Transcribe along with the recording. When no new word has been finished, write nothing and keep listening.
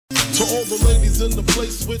To all the ladies in the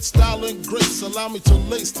place with style and grace, allow me to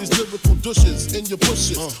lace these lyrical douches in your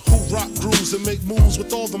bushes. Who rock grooves and make moves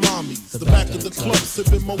with all the mommies. The back of the club,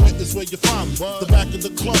 sipping my wet is where you find me. The back of the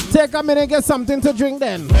club. Take a minute and get something to drink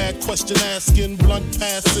then. Mad question asking, blunt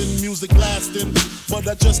passing, music lasting. But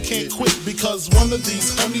I just can't quit because one of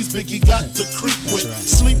these honeys Biggie got to creep with.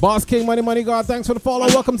 Sleep. Boss King, Money God, thanks for the follow.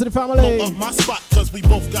 Welcome to the family. My spot, cause we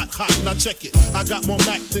both got hot. Now check it. I got more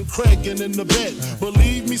Mac than Craig and in the bed.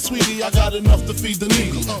 Believe me, sweetie, I got enough to feed the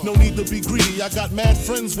needy. No need to be greedy. I got mad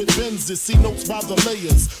friends with Benzes. See notes by the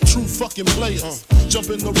layers. True fucking players. Jump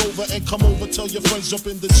in the Rover and come over. Tell your friends, jump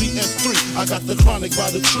in the GS3. I got the chronic by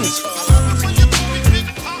the tree.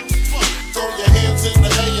 Throw your hands in the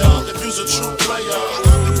air if you's a true player.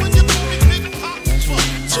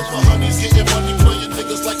 So for honeys, get your money, playing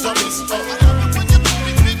niggas like dummies.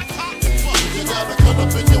 You gotta cut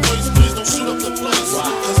up in your waist, please don't shoot up the place.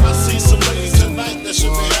 Cause I see some ladies tonight that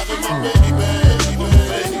should be having my baby,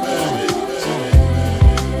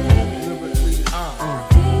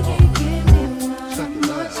 Check it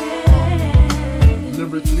out.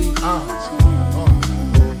 Lyrically,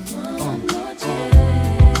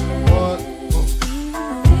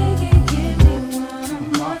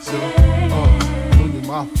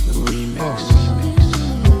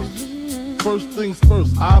 First things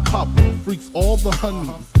first, I pop them. Freaks all the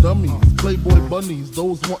honeys, dummies, playboy bunnies,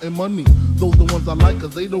 those wanting money. Those the ones I like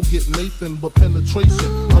cause they don't get Nathan but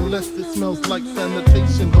penetration. Unless it smells like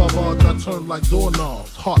sanitation. Garbage I turn like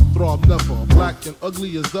doorknobs. Heartthrob never, black and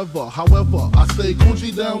ugly as ever. However, I stay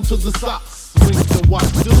Gucci down to the socks. Rings and watch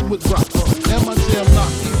filled with rock. And my jam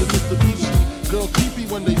not even Mitsubishi. Girls creepy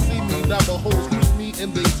when they see me. Navajos greet me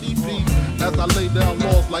in they teepee. As I lay down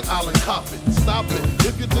laws like Island Coppin. Stop it,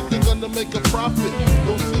 if you think they're gonna make a profit.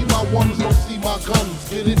 Don't see my ones, don't see my guns.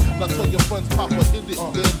 Get it? Now tell your friends, Papa hit it,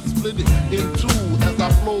 then split it in two. As I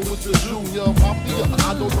flow with the Junior Mafia.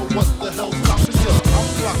 I don't know what the hell's stopping ya. I'm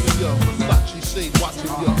clocking ya, Versace shade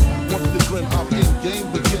watching ya. Once the grin, I'm in game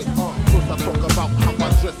again. First I talk about how my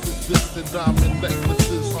dress is this and diamond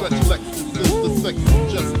necklaces, stretch Lexus is the sex,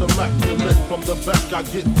 just immaculate. From the back I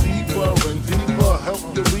get deeper and deeper, help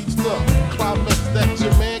you reach the climax that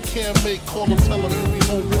your man can't make. Call him, tell him you be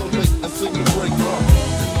home real late and sing the break.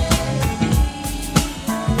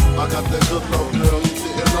 I got that good love, girl, you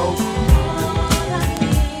didn't know.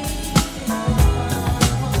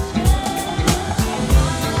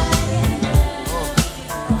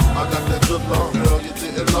 I got that good love, girl, you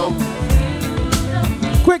didn't know.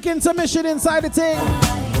 Quick intermission inside the thing.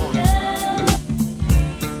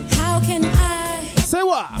 How can I say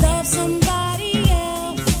what? Love somebody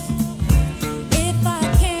else if I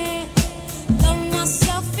can't love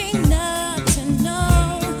myself enough to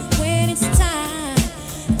know when it's time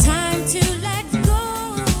to let go.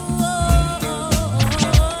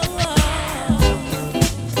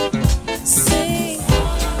 Sing.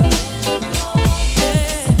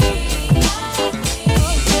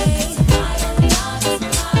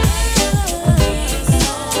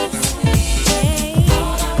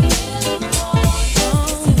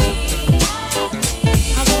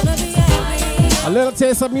 A little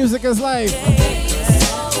taste of music is life.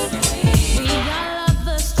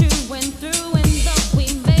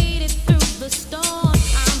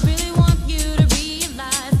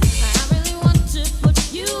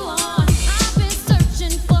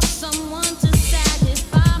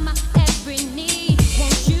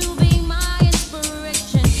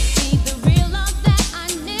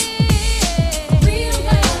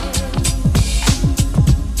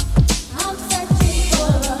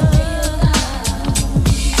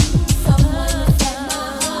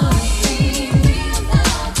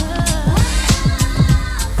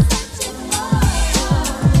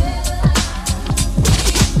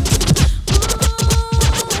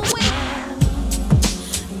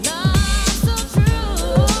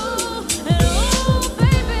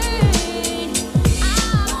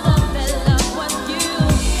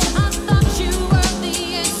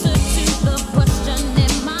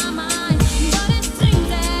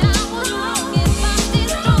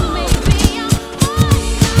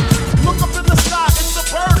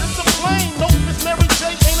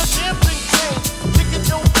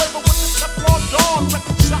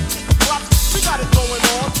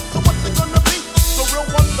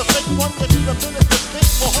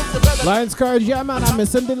 Lions Courage, yeah man, I'm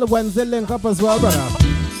missing the Wednesday link up as well, brother.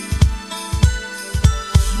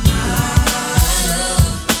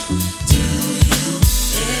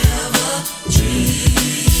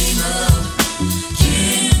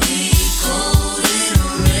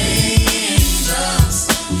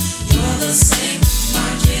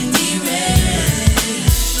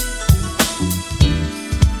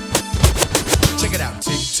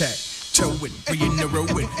 Towing, bringing the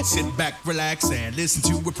rowing. Sit back, relax, and listen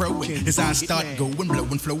to a proing as I start going,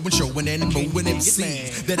 blowing, flowing, showing, and mowing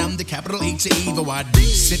MCs that I'm the capital H evil. I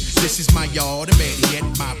decent. This is my yard, and better yet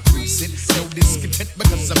my precinct. No discontent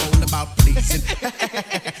because I'm all about pleasing.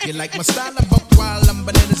 You like my style? I buck while I'm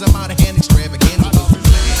bananas. I'm out of hand, extravagant.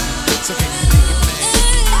 So can you make it mad?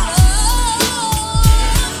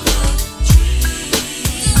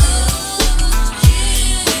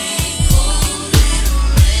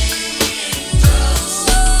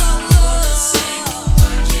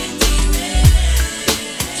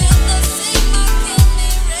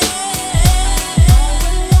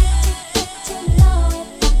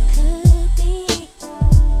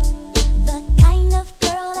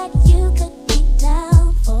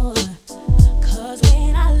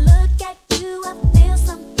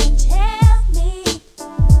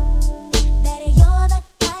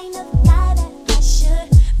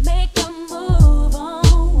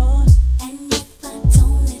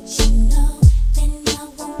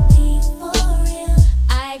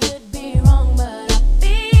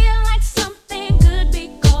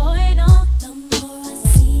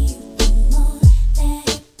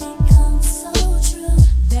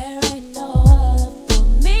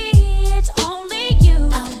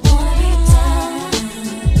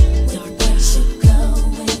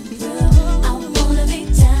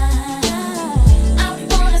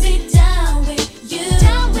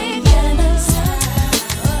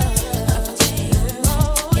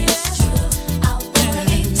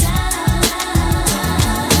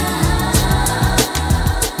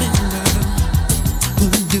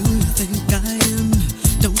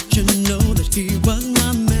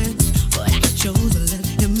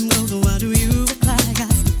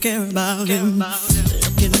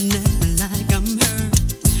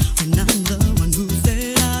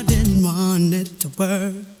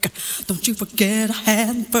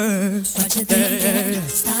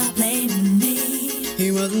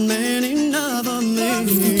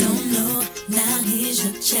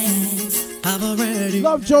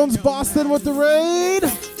 Jones Boston with the raid.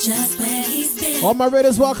 All my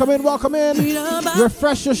raiders, welcome in, welcome in.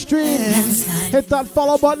 Refresh your stream. Hit that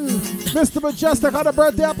follow button. Mr. Mejustik on the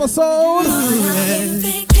birthday episode.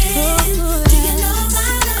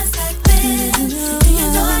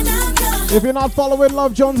 If you're not following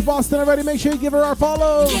Love Jones Boston already, make sure you give her our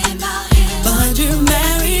follow. But you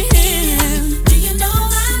marry him. Do you know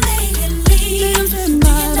I made him leave? Do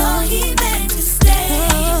you know he meant to stay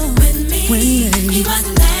with me? He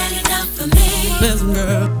wasn't man enough for me. Listen,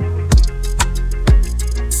 girl.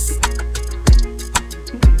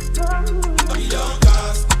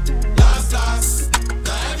 Last.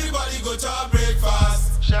 Now everybody go to breakfast.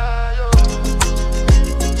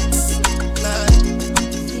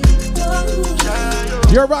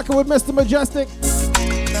 You're rocking with Mr. Mejustik.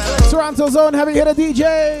 Toronto's own heavy hitter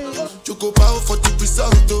DJ. You go power for the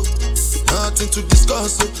result, though. Nothing to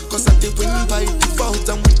discuss, oh. Cause I did win by default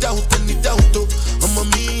and without any doubt, oh. I'm a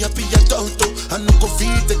me happy adult, oh. I no go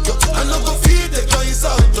feed the girl, it's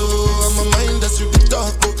out, oh. I'm a mind that's you the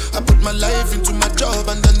talk, oh. I put my life into my job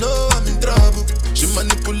and I know I'm in trouble. She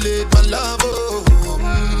manipulate my love, oh.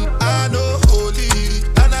 I know holy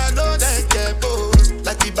and I know that get both.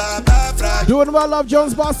 Like the Baba Friday. Doing well, Love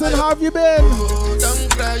Jones Boston. How have you been? Oh, don't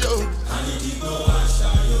cry, yo.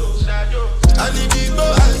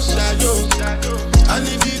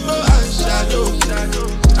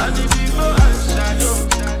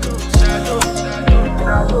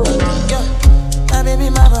 My baby,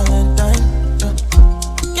 my Valentine.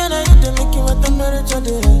 Can I hit the making with the temperature?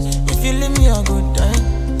 If you leave me a good time,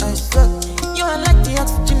 I swear. You are like the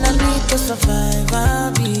oxygen I need to survive.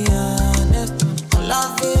 I'll be honest. I'm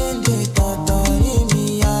loving the thought of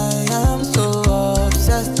me. I am so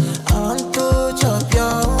obsessed. I want to chop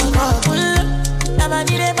your heart. I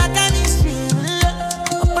need a back and it's real.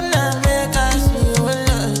 Open up, make us feel.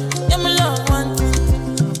 Yeah, my love, one thing.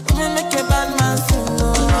 Make a bad man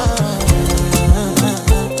feel.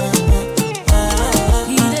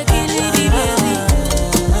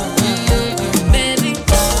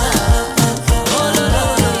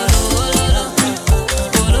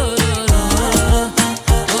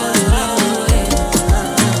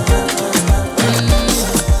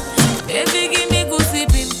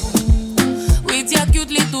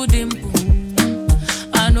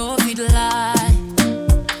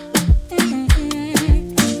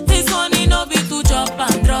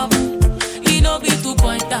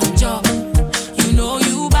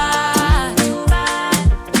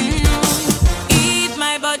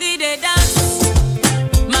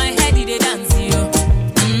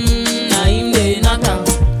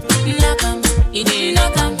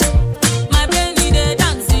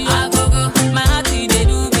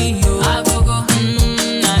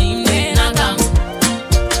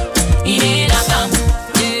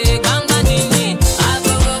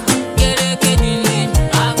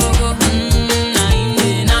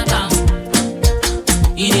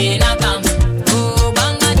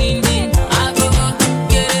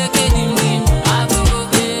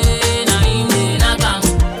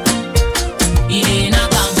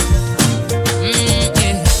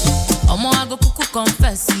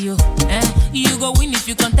 confess, yo. You go win if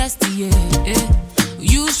you contest, yeah.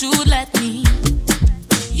 You should let me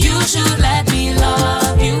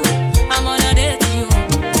love you. I'm on a date, yo,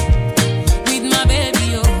 with my baby,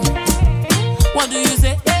 yo. What do you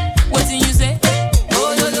say? What do you say?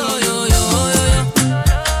 Oh yo yo yo yo oh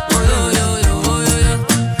yo yo yo oh yo yo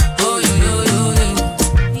oh yo yo yo yo.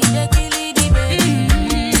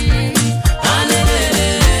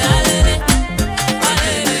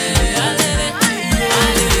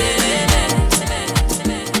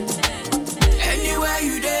 Anywhere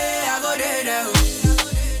you there, I go there.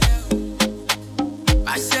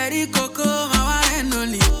 I said it, Coco, my one and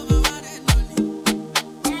only.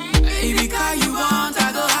 Baby, car you want,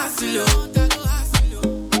 I go hustle, yo.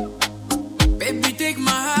 Baby, take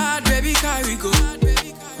my heart, baby, carry go.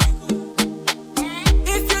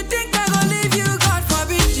 If you think I gon' leave you, God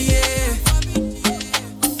forbid, yeah.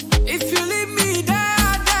 If you leave me,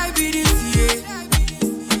 die be this, yeah.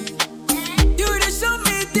 You dey show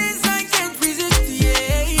me things I can't resist,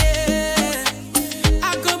 yeah. I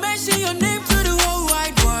go mention your name to the whole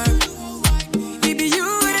wide world. It be you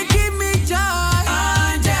that give me joy.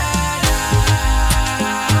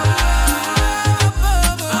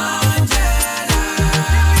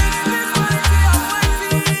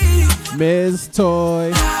 Ms.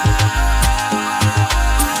 Toy.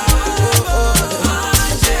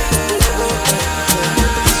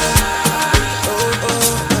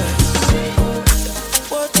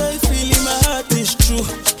 What I feel in my heart is true.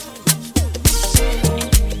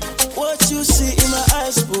 What you see in my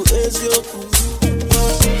eyes is your cool.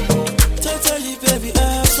 Totally, baby,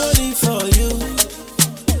 I'm falling for you.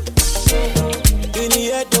 In the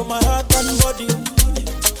head of my heart and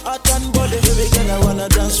body, baby girl, I wanna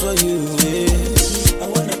dance for you. Yeah. I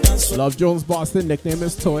wanna dance for Love Jones Boston, nickname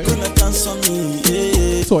is Toy. you. Wanna dance for me,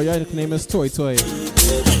 yeah. Toy, your nickname is Toy. See,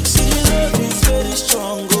 love is very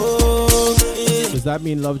strong, oh, yeah. Does that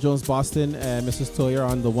mean Love Jones Boston and Mrs. Toy are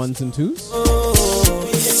on the ones and twos?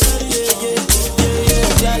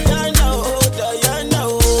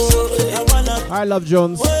 Hi, Love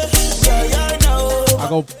Jones. I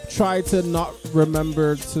go try to not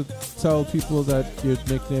remember to tell people that your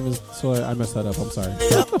nickname is Toy. I messed that up. I'm sorry.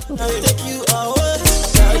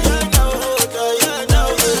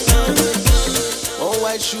 One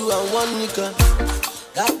white shoe and one nika.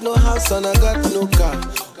 Got no house and I got no car.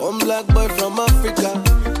 One black boy from Africa.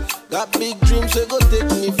 Got big dreams, so go take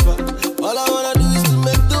me far. All I wanna do is to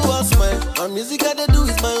make the world smile. My music I do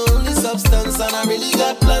is my only substance, and I really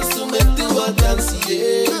got plans to make the world dance.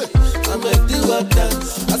 Yeah, I make the world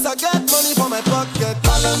dance. As I get money for my pocket,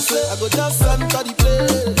 balance it. I go just enter the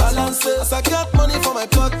place, balance it. As I get money for my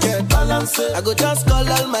pocket, balance it. I go just call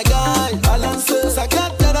all my guys, balance it. As I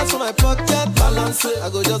get dollars for my pocket, balance it. I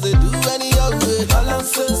go just do any other way,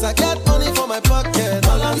 balance it. As I get money for my pocket,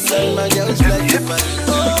 balance it. My girls like it, man.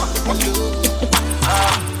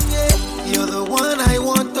 You're the one I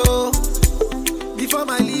want, oh. Before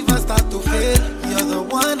my liver start to fail, you're the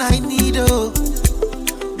one I need, oh.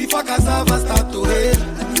 Before cassava start to hail,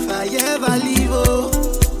 if I ever leave, oh,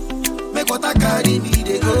 make what I carry me,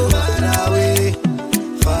 they go far away,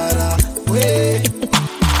 far away.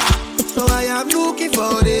 So I am looking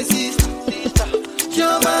for the sister,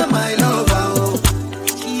 you're my lover, oh.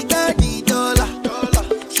 She got the dollar,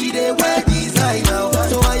 she dey wear designer, oh.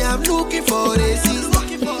 So I am looking for the sister.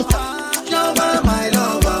 My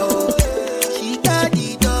lover, oh. She got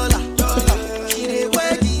the dollar. She dey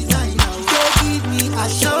wear designer. So give me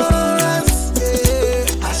assurance,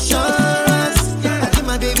 yeah. Assurance, yeah. I give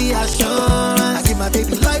my baby assurance. I give my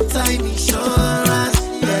baby lifetime insurance,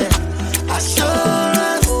 yeah.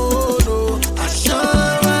 Assurance, oh no.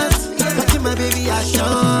 Assurance, yeah. I give my baby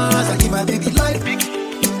assurance. I give my baby life.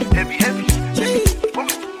 Heavy, heavy.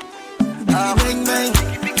 Bang, bang.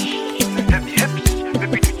 Heavy, heavy.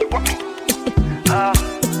 Baby, do you want me?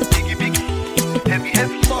 Biggie, biggie, heavy,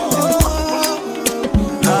 heavy.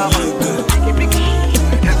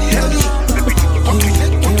 Heavy, heavy. Baby, do you want me?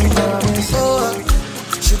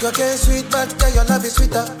 Sugar cane sweet, but your love is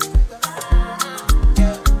sweeter.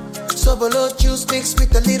 Sobolo juice mixed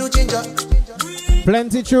with a little ginger.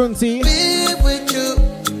 Plenty tune, see? Live with you,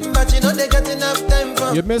 but you know they got enough time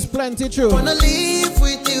for. You miss plenty tune. Wanna live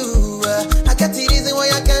with you. I got the reason why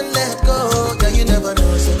I can't let go. Girl, you never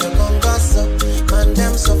know, so you gon' gossip. Man,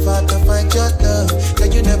 them so far to find your love. Girl,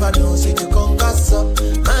 you never know, so you gon' gossip.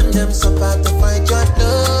 Man, them so far to find your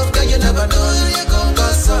love. Girl, you never know, so you gon'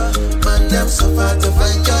 gossip. Man, them so far to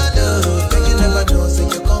find your love. Girl, you never know, so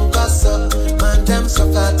you gon' gossip. Man, them so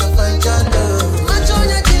far to find your love. Man, show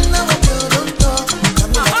you kill now what you don't talk.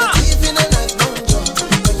 I'm not a thief in a life, no joke.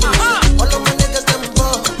 All of my niggas them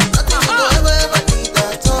ball. Nothing you go ever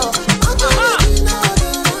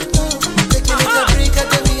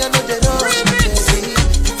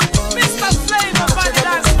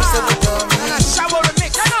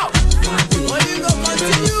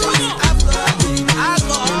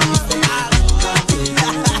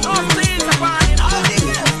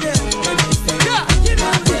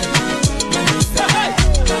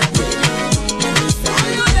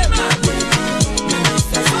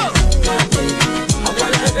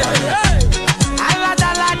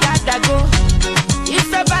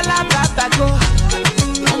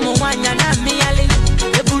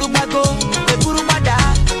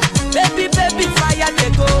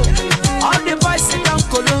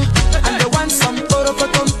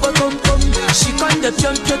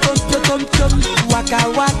Waka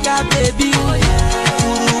waka baby,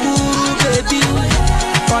 uru uru baby,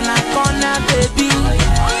 corner corner baby.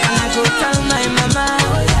 And I go tell my mama,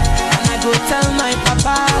 and I go tell my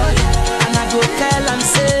papa, and I go tell and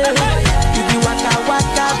say, you be waka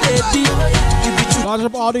waka baby, you be true. Large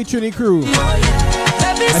up all the Trini crew,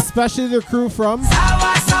 especially the crew from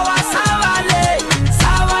Sawa sawa sawa le,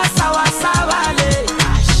 sawa sawa sawa le.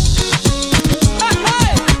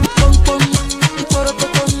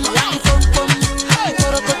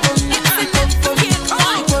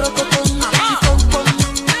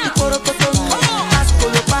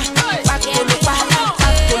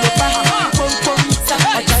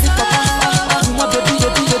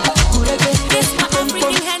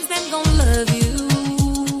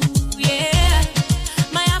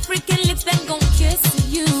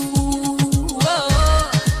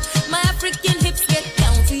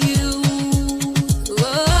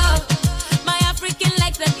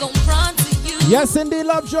 Yes, indeed,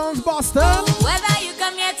 Love Jones, Boston. Whether you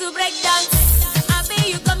come here to break dance, I mean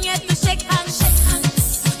you come here to shake hands.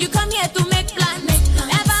 You come here to make plans.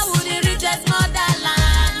 Never would it reach as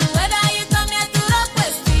motherland. Whether you come here to rock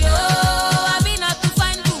with me, oh, I mean not to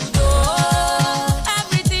find food, oh,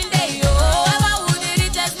 everything they oh, never would it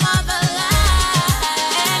reach as motherland.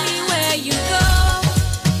 Anywhere you go,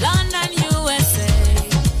 London, USA,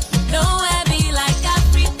 nowhere be like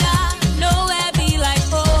Africa, nowhere be like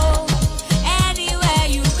home.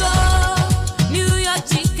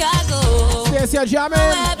 Yes, you're jamming.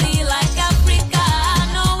 Nowhere be like Africa,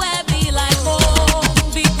 nowhere be like home.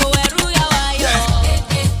 Biko eruya wayo,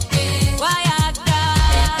 wayaka,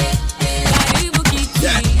 karibu kiti,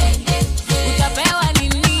 utapewa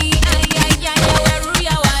nini? Ay,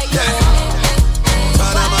 eruya wayo,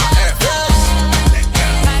 Panama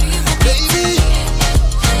karibu kiti,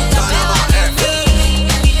 utapewa nini?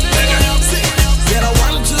 Said I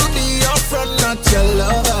want to be your friend, not your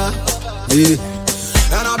lover. Yeah.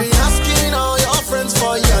 And I'll be asking all your friends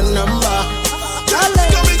for your number. Can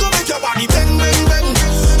we go make your body bang, bang, bang?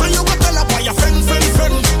 And you go tell up by your friend.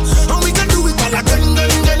 And we can do it all again,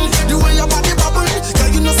 then. The way your body bubble,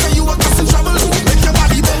 girl, you know say you are causing trouble. Make your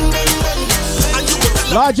body bang, bang, bang. And you go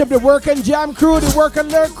tell Large up the work and jam crew, the work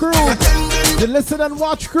and learn crew, the listen and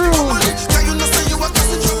watch crew. girl, you know say you are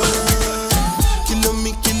causing trouble.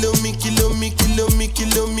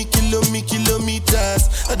 Kilometers.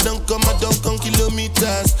 I don't come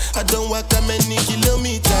kilometers. I don't walk that many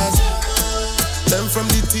kilometers. Learn from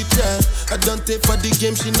the teacher. I don't take for the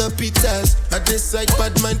game, she no pitas. I decide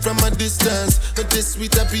bad mind from a distance. Not this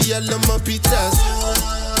sweet, I be all on my pitas.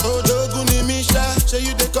 Oh, Doguni Misha, show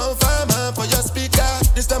you the confirmer for your speaker.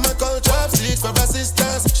 This time I call chopsticks for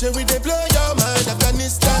assistance. Show we they blow your mind,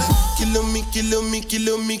 Afghanistan. Kilometers.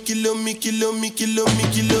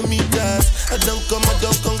 I don't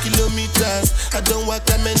come kilometers. I don't walk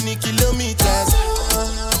that many kilometers.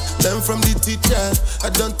 Learn from the teacher. I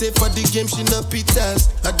don't take for the game, she no pitas.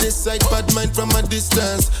 I decide bad mind from a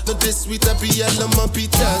distance. Not this sweet, I be all on my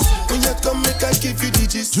pitas. When you come, make I give you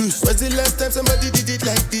digits. When's the last time somebody did it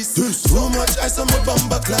like this? Too much ice on my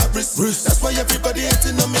bumper clap wrist. That's why everybody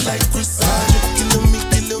hating on me like Chris.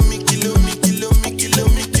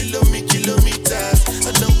 Kilometers.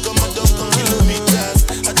 I don't come kilometers.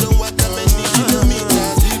 I don't walk that many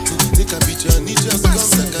kilometers. Take a picture, need just come.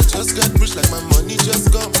 Like I just got rich, like my money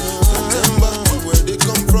just come. Remember where they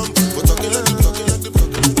come from. We're talking like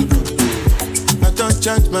I don't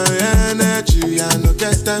charge my energy. I no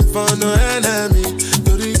get time for no enemy.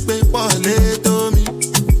 To repay to me.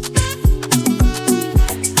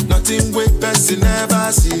 Nothing with person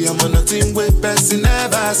never see. I'm on nothing with person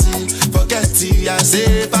never see. Forget it, I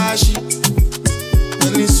say fashi.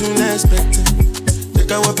 Money soon expected.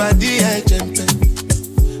 Take our body, I jump.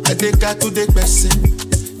 I take her to the person.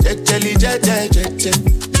 Jelly.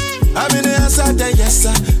 I'm in the answer, yes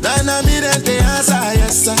sir. Then I'm in the answer,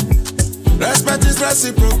 yes sir. Respect is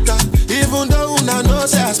reciprocal, even though I know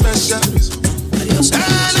say special.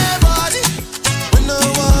 Anybody, we no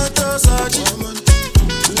want to search it.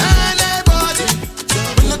 Anybody,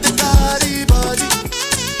 we no take body.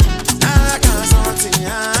 I can't something, I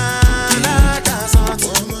can't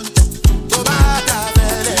something. Go back,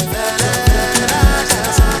 bele. I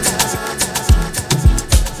can't something.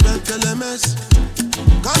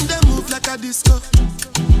 Come they move like a disco.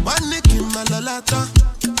 One nick in my lolata.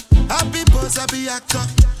 Happy boss, happy actor.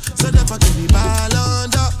 So never give me ball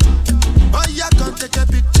under. Oh, yeah, come take a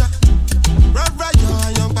picture. Right,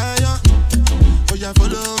 you're young fire. Oh, yeah,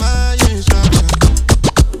 follow my instruction.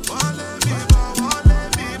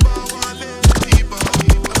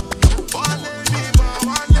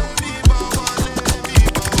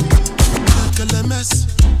 Mess.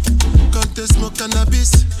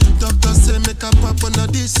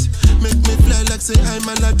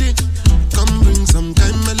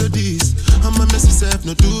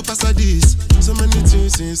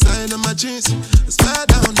 inside of my jeans. Slide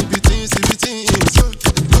down the beatings.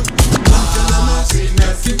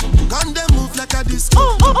 Gun them move like a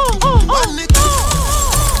disco.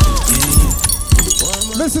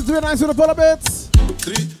 Listen to it nice with the pull-up bits.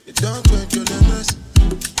 3, it don't quench your lemons.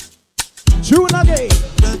 Tune again.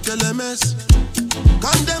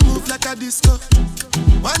 Gun them move like a disco.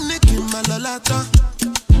 One nick in my lolata.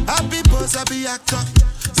 Happy pose, happy actor.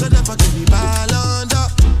 So never give me ball under.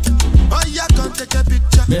 Oh, you can take a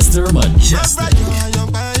picture. Mr. Mejustik.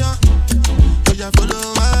 So you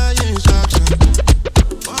follow my instruction.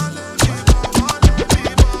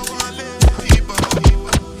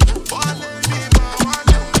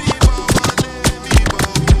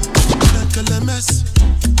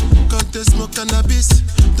 Smoke cannabis.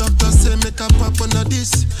 Doctor say make a pop on a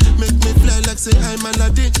this. Make me fly like say I'm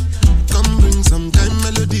Aladdin. Come bring some kind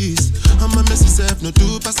melodies. I'm a messy self, no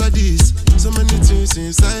two pass like this. So many things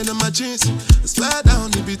inside of my jeans. Slide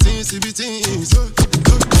down the beatings.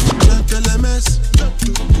 Like LMS.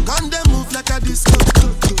 Come them move like a disco.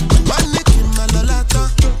 One nick in my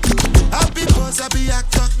lolata. Happy pose, happy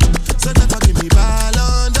actor. So never give me ball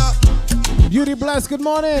under. Beauty Bless, good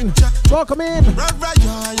morning. Welcome in.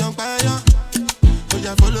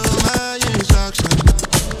 Follow my instruction.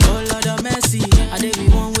 Oh Lord of mercy, I dey be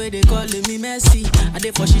one way they calling me messy. I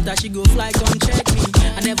dey for shit that she go fly, come check me.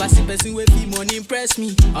 I never see person with fee money impress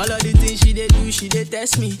me. All of the things she dey do, she dey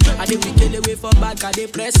test me. I dey wicked away for back, I dey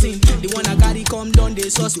pressing. The one I carry come down, they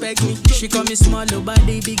suspect me. She call me small, but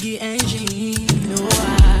the biggie engine. No,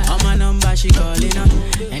 on my number she calling up.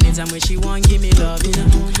 Anytime when she want, give me love, you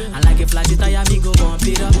know. And like a flat tire, me go bump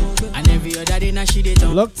it up. And every other day now she dey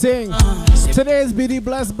talk. Look, ting. Today is BD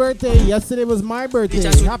Bless birthday. Yesterday was my birthday.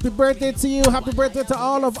 Happy birthday to you. Happy birthday to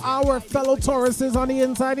all of our fellow Tauruses on the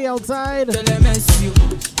inside, the outside.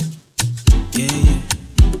 Yeah.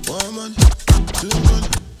 1 month, 2 months,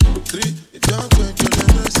 3. It don't quench your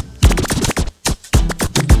lemons.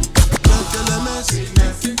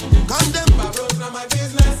 Come them. If I broke, now my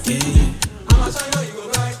business. Yeah. I'ma show you go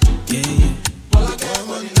right. Yeah. All I care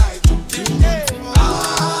for the night.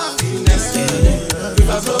 Business. If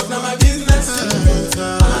I broke, now my business.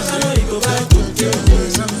 I'ma show you go right.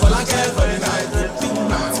 All I care for the night.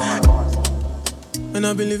 And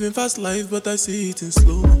I've been living fast life, but I see it in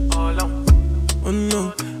slow. Oh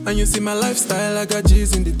no, and you see my lifestyle, I got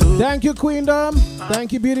G's in the door. Thank you, Queendom.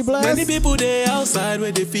 Thank you, Beauty Bless. Many people they outside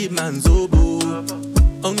where they feed man's oboe.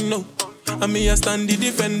 Oh no, and me I stand the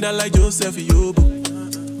defender like Joseph Yobo.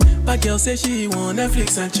 But girl say she want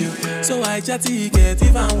Netflix and chill, so I chatty get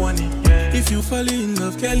even warning. If you fall in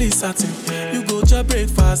love, Kelly satin. You go to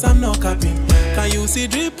breakfast, I'm not capping. Can you see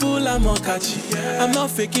dripple, I'm not catching. I'm not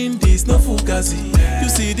faking this, no fugazi. You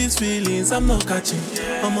see these feelings, I'm not catching.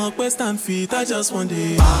 I'm on quest and feet, I just want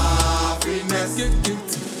the happiness.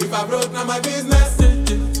 If I broke, now my business.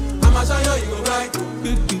 I'ma show you go right.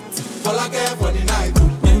 All I care for the night.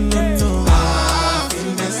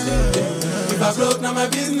 Happiness. If I broke, now my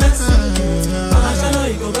business. I'ma show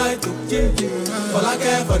you go right. All I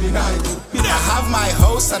care for the night. I have my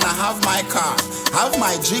house and I have my car. Have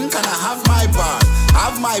my drink and I have my bar.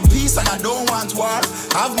 Have my peace and I don't want war.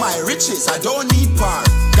 Have my riches, I don't need par.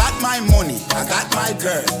 Got my money, I got my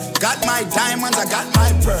girl. Got my diamonds, I got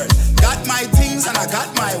my pearl. Got my things and I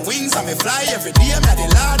got my wings. I may fly every day, I'm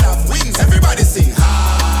the Lord of wings. Everybody sing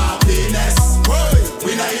happiness.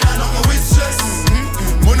 We not in a nothing with stress.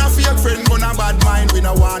 Gonna fake friend, gonna bad mind. We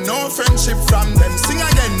no want no friendship from them. Sing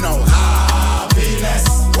again now.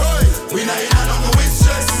 Happiness. We not in a nothing with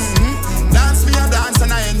stress. Dance me a dance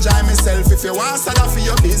and I enjoy myself. If you want salad for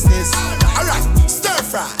your business. Alright, stir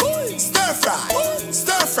fry. Stir fry.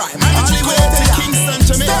 Stir fry. Man, all the way to Kingston,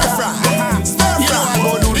 Jamaica. Stir fry. Stir fry. You know I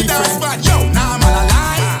go do the dance spot. Yo, now I'm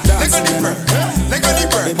alive. Let go the bird. Let go the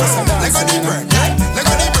bird. Let go the bird. Let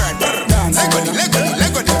go the bird. Let go the bird.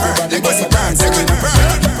 Let go the bird. Let go the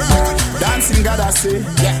bird. Dancing God I say,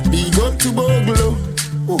 big up to Boglo.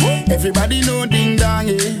 Everybody know ding dong,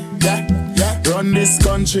 yeah. Run this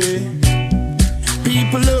country.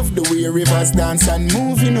 People love the way rivers dance and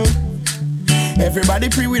move, you know. Everybody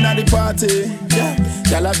pre-win at the party, yeah.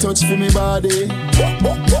 Y'all a touch for me body.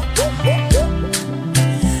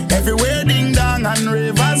 Everywhere ding dong and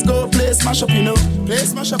rivers go, play smash up, you know. Play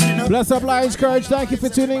smash up, you know. Bless up, Lions Courage. Thank you for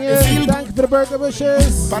tuning in. Thank you for the birthday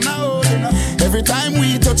wishes. Every time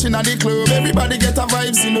we touching at the club, everybody get a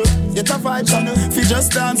vibes, you know. Get a vibes, you know. Fi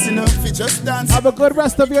just dance, you know. Fi just dance. Have a good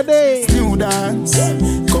rest of your day. New dance.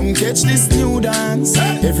 Come catch this new dance.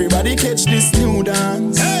 Everybody catch this new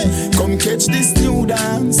dance. Come catch this new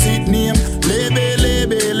dance. It name Lebe,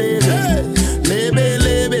 Lebe, Lebe. Lebe,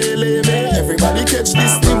 Lebe, Lebe. Everybody catch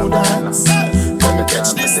this new dance. Come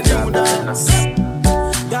Catch this new dance.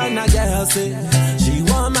 Ghana girl say she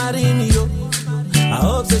want marry me yo. I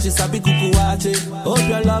hope say she sabi kukuwache. Hope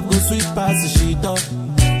your love go sweet past the sheet up.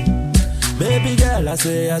 Baby girl, I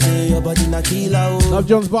say your body na killer. Oh. Love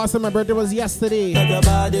Jones Boston, my birthday was yesterday.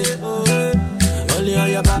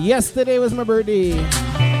 Yesterday was my birthday.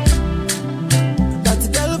 That's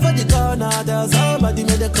the girl for the corner. There's somebody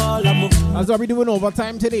made a call. That's what we doing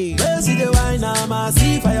overtime today. See the wine, I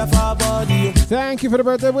see fire for body. Thank you for the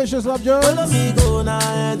birthday wishes, Love Jones. Follow me go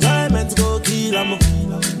now, enjoyment go kill.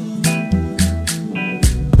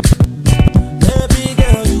 Baby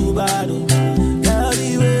girl, you bad. Girl,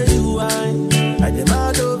 the way you wine. I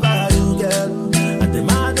demand over you, girl. I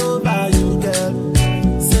demand over you, girl.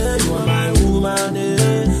 Say you are my woman,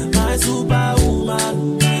 my superwoman.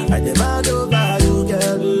 I demand over you,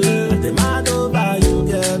 girl. I demand over you,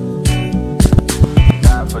 girl.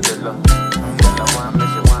 Die for the love. Girl, I want me,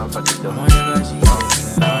 she want for the dough.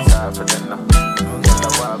 Die for the love. Girl, I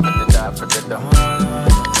want me to die for the dough.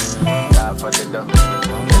 Die for the dough.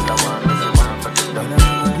 Girl, I want me, she want for the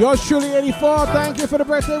dough. Yours truly 84, thank you for the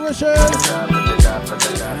birthday wishes.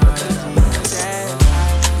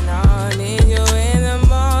 I need you in the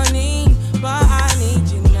morning, but I need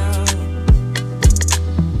you now.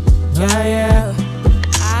 Yeah.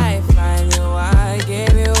 I find you, I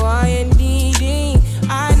give you all you needing.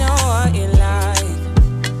 I know what you like.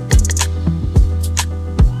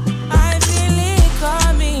 I feel it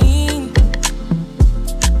coming.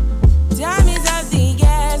 Time is of the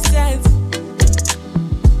essence.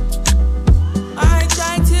 I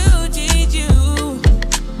try to teach you,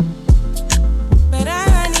 but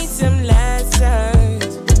I need some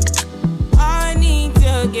lessons. I need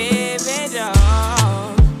to give it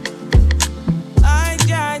all. I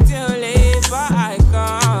try to live, but I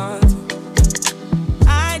can't.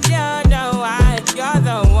 I don't know why you're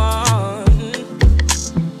the one.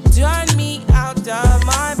 Turn me out of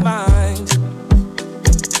my mind.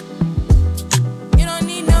 You don't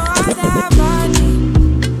need no other body.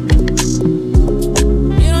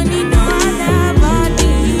 You don't need no other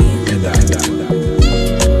body.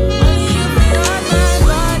 Only you feel on my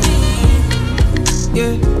body.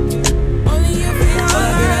 Yeah. Only you feel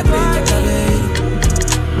on my body.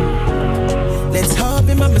 Let's hop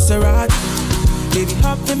in my Maserati. Baby,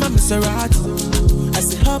 hop in my Maserati. I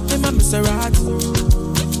said hop in my Maserati.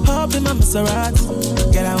 Hop in my Maserati.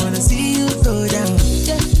 Girl, I wanna see you go down.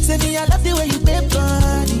 Yeah. Say me, I love the way you bend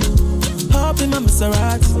body. Hop in my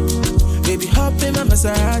Maserati. Baby, hop in my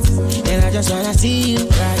Maserati. And I just wanna see you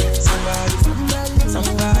ride.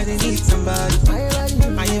 Somebody needs somebody.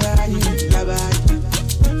 My body, your body.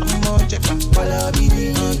 I'm more check up. Follow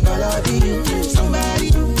me.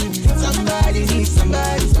 Somebody needs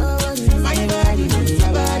somebody. My body,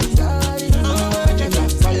 your body. I'm more check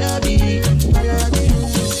up. Follow me.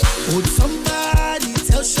 Would somebody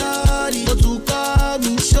tell Shawty to call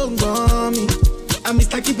me, show me? I'm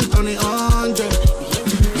Mr. Keep it on 100.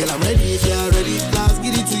 Girl, I'm ready if you're ready. Last,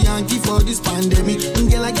 get it to Yankee for this pandemic.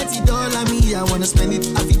 Girl, I get it all on me, I wanna spend it.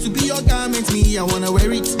 I fit to be your garment, me, I wanna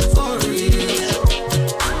wear it for real.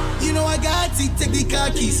 You know I got it, take the car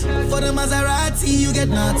keys. For the Maserati, you get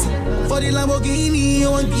nothing. For the Lamborghini, you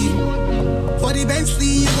want give. For the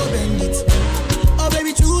Bentley, you go bend it. Oh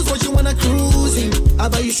baby, choose what you wanna cruising. I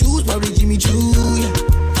buy you shoes, probably Jimmy Choo, yeah.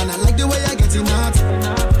 And I like the way I get it out.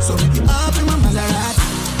 So baby, up in my Maserati.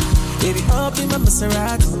 Baby, up in my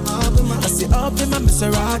Maserati. I say up in my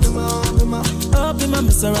Maserati. Up in my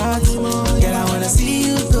Maserati. Girl, I wanna see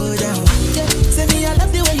you go down. Yeah. Say me, I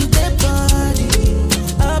love the way you get body.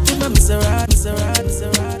 Up in my Maserati.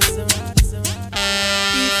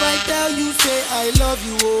 If I tell you, say I love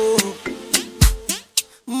you, oh.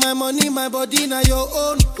 My money, my body, now your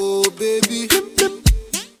own, oh baby.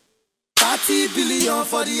 30 billion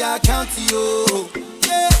for the account, yo.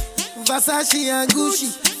 Yeah. Versace and Gucci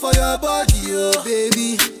for your body, oh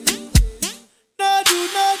baby. No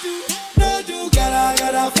do,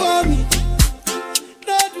 gotta for me.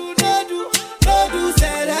 No do,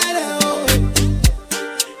 say that, oh.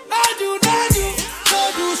 No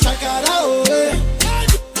do, shakara, oh.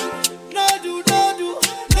 No do,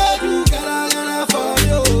 gotta for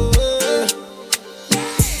you.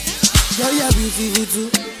 Girl, you're beautiful too.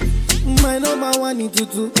 My number one in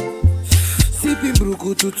tutu. Sipping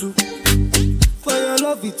bruku tutu. For your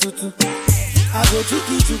love it tutu. I go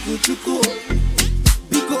chuku.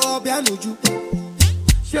 Biko obianuju.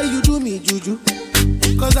 Sure you do me juju.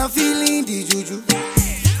 Cause I'm feeling the juju.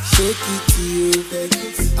 Shake it to you. Take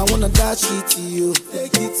it. I wanna dash it to you.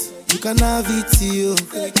 Take it. You can have it to you.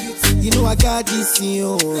 Take it. You know I got this in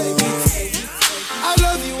you. Take it. I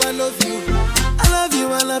love you. I love you,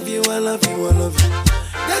 I love you, I love you, I love you.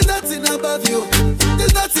 There's nothing above you.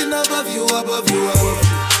 There's nothing above you, above you, above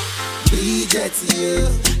you. Be jet you.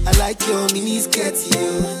 I like your mini skirt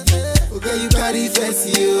you. Okay, you carry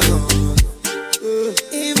fancy you.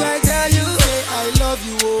 If I tell you, hey, I love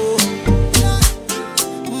you, oh.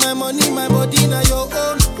 My money, my body, now your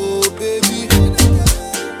own, oh baby.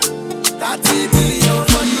 30 billion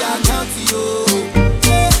for the account, yo.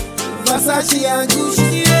 Versace and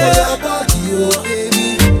Gucci for your body, oh baby.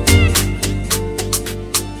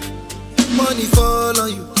 Money fall on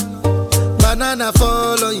you, banana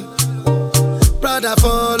fall on you, Prada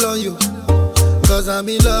fall on you, cause I'm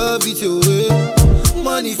in love with you.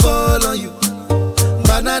 Money fall on you,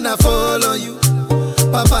 banana fall on you,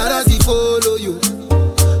 paparazzi follow you,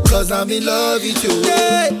 cause I'm in love with you.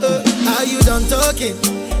 Are you done talking?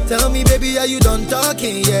 Tell me baby, are you done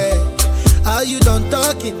talking? Yeah. Are you done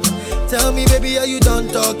talking? Tell me baby, are you done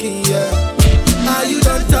talking? Yeah. Are you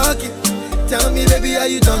done talking? Tell me baby, are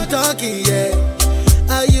you done talking? Yeah.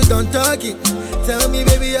 Are you done talking? Tell me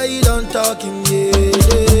baby, are you done talking? Yeah.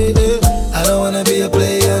 I don't wanna be a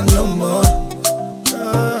player no more.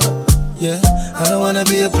 Yeah. I don't wanna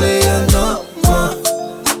be a player no more.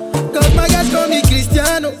 Cause my guys call me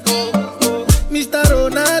Cristiano, Mr.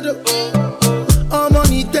 Ronaldo, I'm on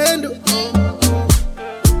Nintendo.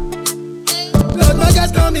 Cause my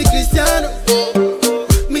guys call me Cristiano,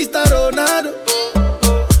 Mr. Ronaldo,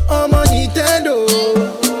 I'm on Nintendo.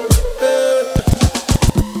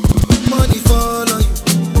 Money fall on you,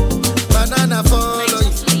 banana fall on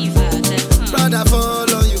you, Prada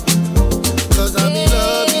fall on you, cause I'm in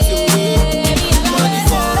love with you. Money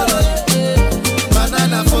fall on you,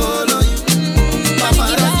 banana fall on you,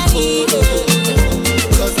 paparazzi follow you,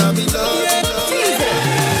 cause I'm in love with you.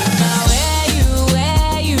 Now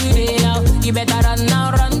where you dey now? You better run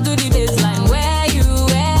now, run to the baseline. Where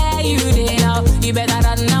you dey now? You better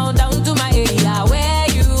run now down to my area. Where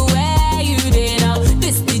you dey now?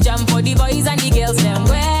 This the jam for the boys and the girls them.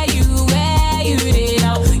 Where you dey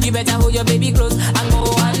now? You better hold your baby close and go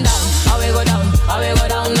on down. How we go down? How we go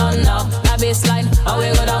down? None now. That baseline. How we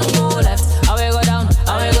go down? Go left. How we go down?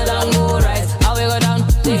 How we go down? Go right. How we go down?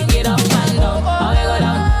 Take it up and down. How we go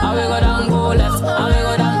down? How we go down? Go left. How we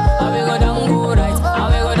go down? How we go down? Go right. How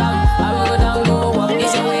we go down? How we go down? Go up.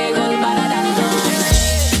 It's your way, girl, better than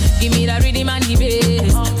that. Give me the rhythm and the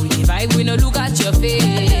bass. We the vibe, we no look at your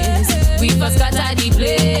face. We first scatter the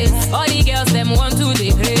place. All the girls them want to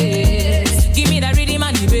the praise. Give me the rhythm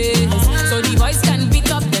and the bass, so the boys can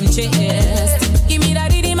pick up them chest. Give me the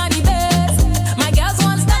rhythm and the bass. My girls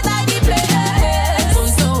want scatter the place.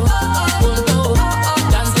 Conto, conto,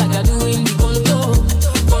 dance like I do in the conto.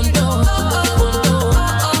 Conto, conto,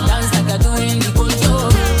 dance like I do in the conto.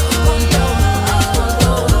 Conto,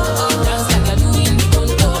 conto, dance like I do in the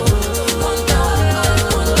conto. Conto,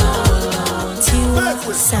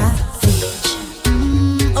 conto, savage.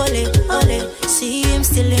 Ole, ole, see him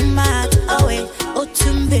still in my heart. Away,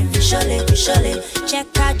 Otumbe, surely. Check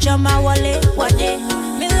out your my wallet, what day?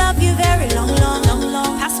 Me love you very long.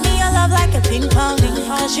 Pass me your love like a ping pong.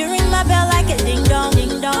 Cause you ring my bell like a ding dong.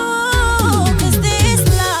 Oh, cause this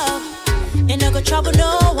love ain't no good trouble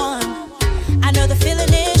no one. I know the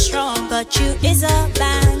feeling is strong, but you is a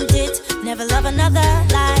bandit. Never love another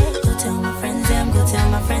like. Go tell my friends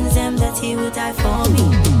them that he would die for me.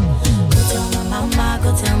 Go tell my mama,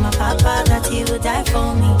 go tell my papa that he would die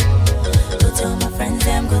for me. Go tell my friends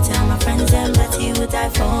them that he would die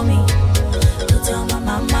for me. Go tell my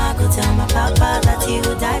mama, go tell my papa that he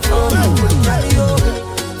would die for me.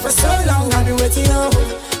 For so long I've been waiting,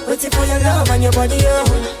 waiting for your love and your body,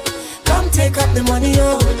 come take up the money,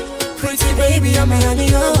 pretty baby, I'm a honey,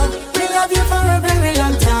 we love you for a very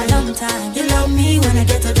long time. You love me when I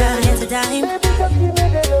get a dime.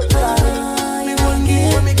 Me one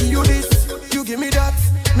give, when me give you this, you give me that.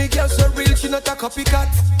 Me girl so real, she not a copycat.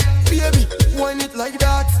 Baby, wine it like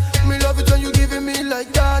that. Me love it when you giving me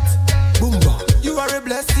like that. Boomba, you are a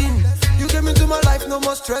blessing. You came into my life, no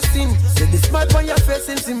more stressing. Say the smile on your face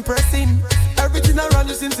seems impressing. Everything around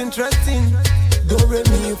you seems interesting. Do re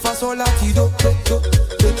mi fa sol la ti do.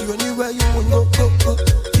 Take you anywhere you want go.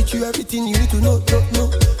 Teach you everything you need to know.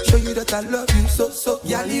 Show you that I love you so.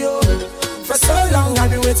 Yali oh. For so long I've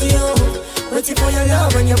been waiting for your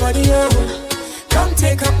love and your body come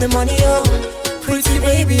take up the money pretty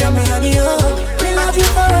baby, I'm a honey we love you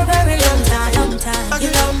for a very long time. You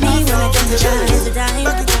love me when I get a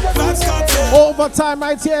dime. Overtime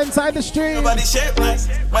right here inside the stream. Body shape nice.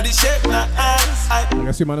 I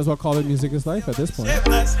guess we might as well call it Music is Life at this point.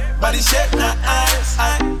 Body shape nice.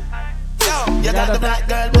 Yo, you got the black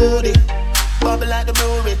girl booty, bubble like the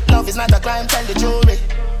brewery. Love is not a crime, tell the jury.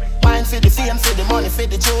 Mind for the fame, for the money, for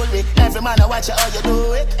the jewelry. Every man I watch you how you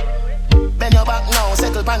do it. Bend your back now,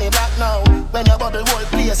 settle pan the black now. When your bubble whole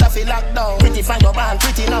place I feel locked down. Pretty find your band,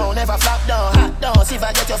 pretty now, never flop down. Hot down, see if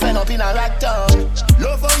I get your friend up in a rack down.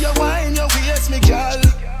 Love how you wine, your waist, me girl.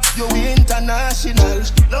 You international.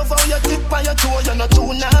 Love how you tip on your toe, you're not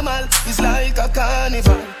too normal. It's like a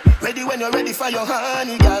carnival. Ready when you're ready for your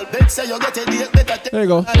honey, girl. Bet say you get a date, better there you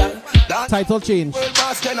go. Title change. World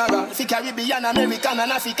boss general. Fi Caribbean, American,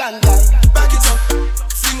 and African guy. Back it up,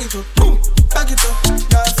 sing it up, boom. Back it up,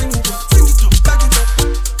 yeah, sing it up, sing it up. Back it up,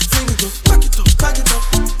 sing it up, back it up, back it up,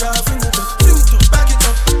 yeah, sing it up, sing it up. Back it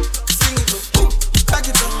up, sing it up, boom. Back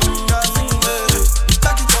it up, yeah, sing it up.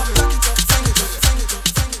 Back it up, back it up, sing it up, sing it up, sing it up,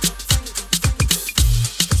 sing it up.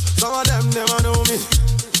 Some of them never know me.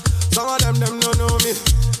 Some of them don't know me.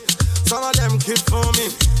 Some of them keep for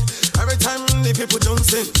me. Every time the people don't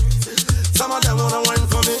sing. Some of them wanna wine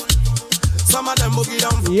for me. Some of them boogie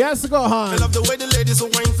down for me. Yes, go on. I love the way the ladies will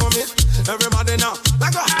wine for me. Everybody now,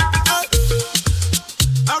 like a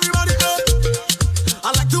everybody go.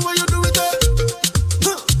 I like the way you do it.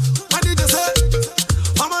 What did you say?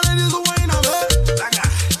 All my ladies will wine on me. Like a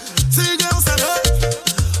see girls said hey.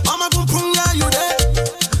 All my boom boom yeah you there.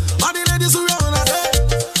 All the ladies who run on there.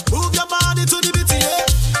 Move your body to the beat yeah.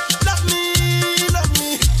 Love me,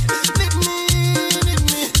 need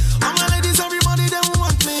me. All my ladies, everybody them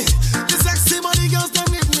want me. The sexy body girls them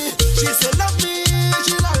need me. She said love me,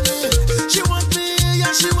 she love me. She want me,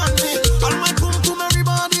 yeah she want me. All my boom boom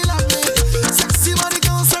everybody love me. Sexy body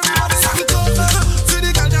girls everybody sang it up. See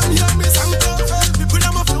the girl them hear me sang it up. People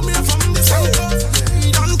them a feel me from the sang it up.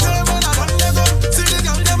 Don't care when I don't let go. See the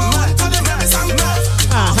girl them a want to hear me sang it up.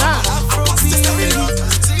 See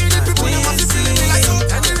the people them a feel me like so.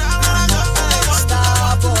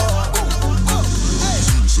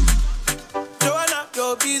 Joanna,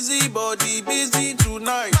 your busy body busy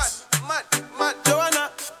tonight. Joanna,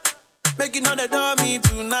 making all the dummy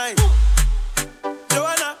tonight.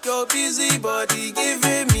 Joanna, your busy body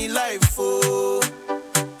giving me life, oh,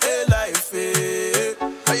 hey life, hey.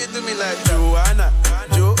 How you do me like Joanna,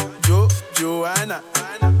 Joanna?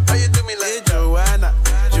 How you do me like Joanna,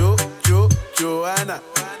 Joanna?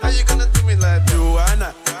 How you gonna do me like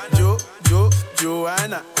Joanna,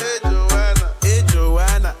 Joanna? Hey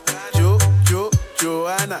Joanna,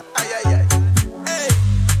 Joanna. Ay ay ay. Hey,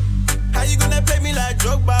 how you gonna play me like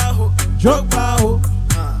Drogba? Drogba.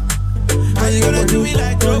 How you gonna do me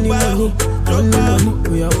like Drogba?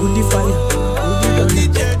 We are Woody Fire.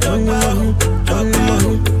 DJ Drogba.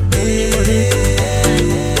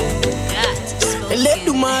 Let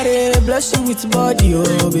the mare bless you with body,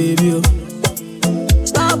 oh baby.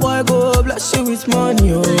 Star boy go bless you with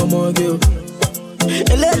money, oh my girl.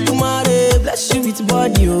 Let the mare bless you with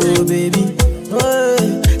body, oh baby.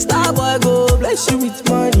 Hey, star boy go bless you with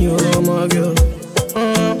money, oh my girl.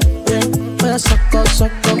 Yeah, suck up,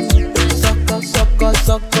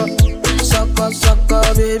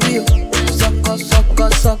 baby.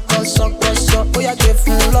 Suck. Oh yeah, give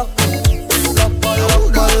full up.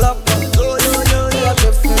 Lock. Oh yeah,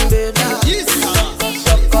 give full, baby.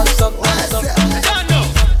 Suck.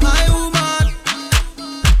 My woman,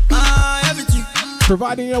 my everything.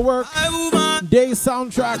 Providing your work. Day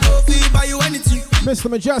soundtrack. Mr.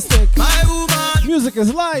 Mejustik. My woman. Music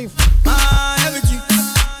is life. My everything.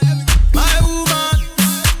 My woman.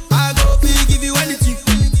 I go be give you anything.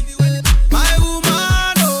 My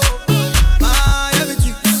woman. Oh. My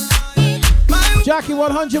everything. My Jackie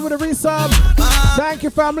 100 with a resub. Thank you,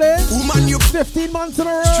 family. Woman, you 15 months in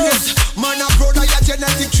a row. Straight. Man, a brother, your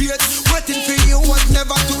genetic trait. Waiting for you was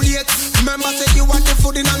never too late. Remember, say you want the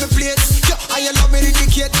food in on the plate. Yeah, I love me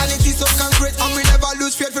indicate, and it is so concrete. And we never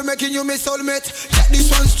lose faith for making you my soulmate. Get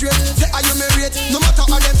this one straight. Say, are you married? No matter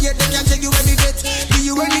how them yet, they can take you any date. Give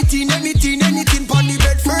you anything. Pon the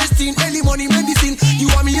bed, first thing, early money, medicine.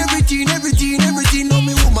 You want me everything. No,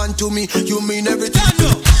 me woman to me, you mean everything.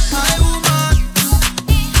 My woman.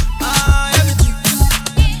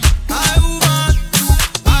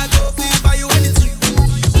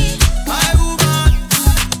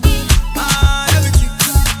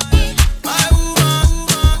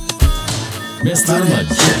 Mr.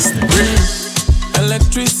 Mejustik.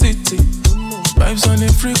 Electricity, vibes on a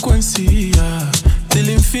frequency, yeah. Till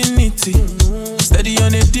infinity, steady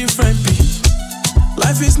on a different beat.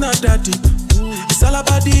 Life is not that deep, it's all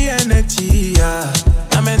about the energy, yeah.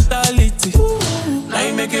 The mentality, now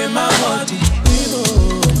you making my body.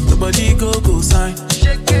 The body go sign,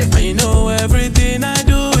 and you know everything I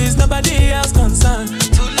do is nobody else concerned.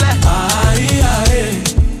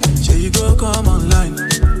 Sure you go come online.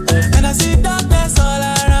 And I see darkness all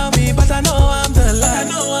around me, but I know I'm the light.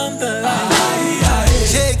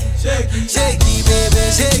 Shake,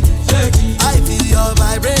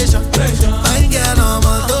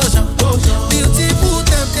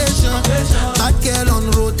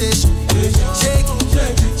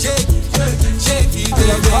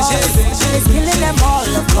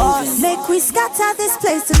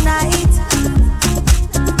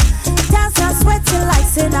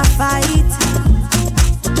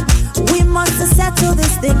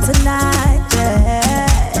 feeling tonight,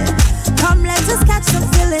 yeah. Come, let us catch some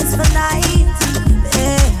feelings for night,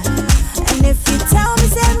 yeah. And if you tell me,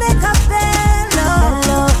 say make a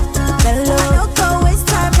bello, bello. I don't go waste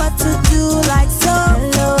time, but to do like so,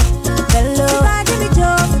 bello, bello. Everybody me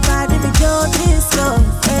Joe, this love,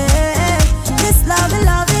 yeah. This loving,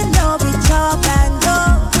 no be chop and go,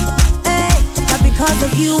 hey. Not because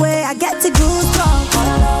of you, I get to goosebumps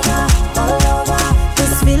all over.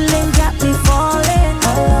 This feeling got me falling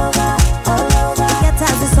all over. Get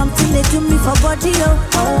tired of something they do me for body, oh.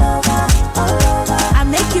 All over. I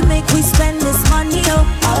make we spend this money, oh.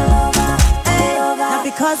 Hey. Not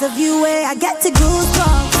because of you, I get to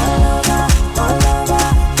goosebumps all over.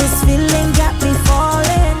 This feeling got me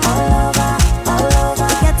falling all over.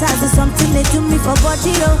 Get tired of something they do me for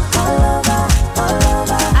body, oh.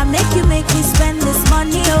 I make we spend this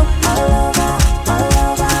money, oh.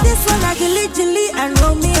 This one I Gilly and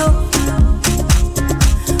Romeo.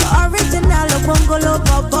 Original Bongolo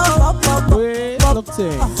Bobo.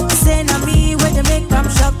 Say na me where they make them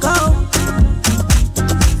shoko.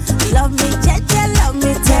 Love me jeje, love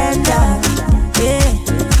me tender, yeah.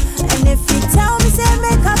 And if you tell me say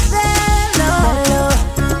make a bello.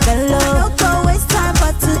 I don't go waste time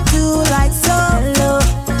but to do like so.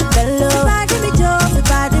 Bello. Everybody me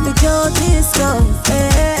Joe, this go,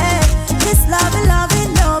 yeah. This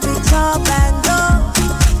loving, no be chop and go,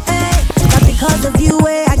 hey. Not because of you,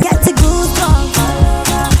 I get to goosebumps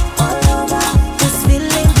all over. This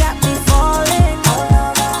feeling got me falling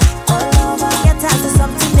all over. Get tired of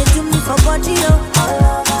something they do me for body, oh.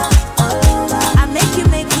 I make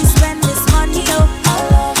me spend this money, oh.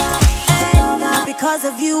 Hey. Not because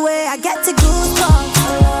of you, I get to goosebumps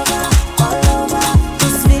all over.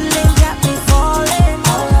 This feeling got me falling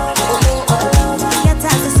all over. Get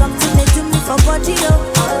tired of something they do me for body, oh.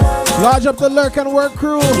 Lodge up the lurk and work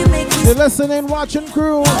crew. The listening, watching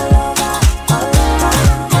crew.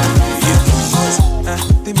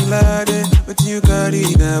 But you got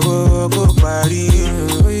it now, go party.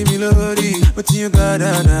 But you got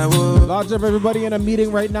it now. Lodge up everybody in a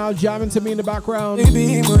meeting right now, jamming to me in the background.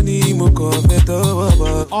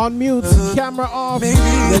 On mute, camera off.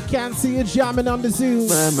 They can't see you jamming on the Zoom.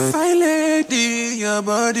 My lady, your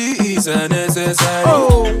body is unnecessary.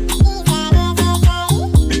 Oh.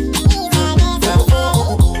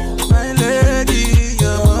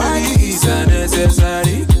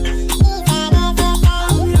 Unnecessary.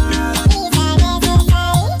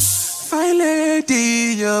 My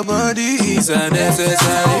lady, your body is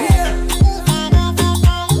unnecessary.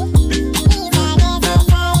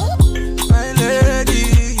 My lady,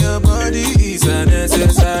 your body is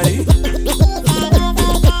unnecessary.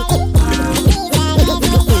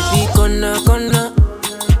 Baby, kona,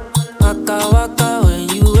 waka when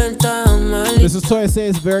you enter my. This is Toy say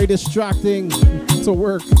it's very distracting to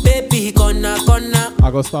work. Baby, kona. I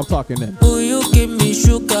go stop talking then. Do you give me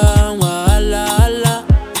sugar and wahala?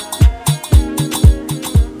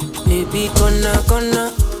 Baby, kona.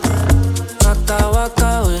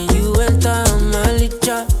 Waka when you enter my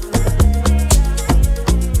licha.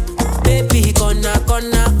 Baby, kona.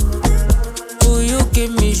 Do you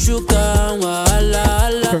give me sugar and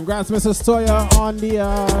wahala? Congrats, Mrs. Toya, on the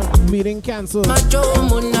meeting cancelled. Macho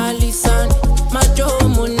Mona Lisa. Macho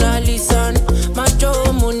Mona Lisa. Macho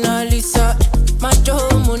Mona Lisa. Macho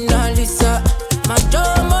Mona Lisa. Macho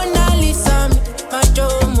Mona Lisa. Macho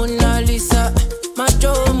Mona Lisa.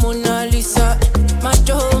 Macho Mona Lisa.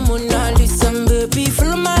 Macho Mona Lisa. Baby,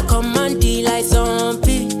 follow my command like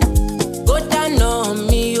zombie. Go down on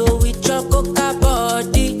me, oh, with your coca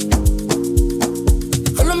body.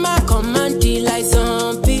 Follow my command like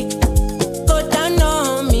zombie. Go down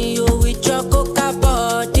on me, oh, with your coca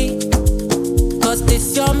body. Cause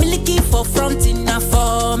this your milky for front enough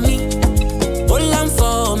for me. Hold on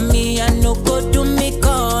for me, I no go do me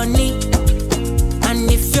corny. And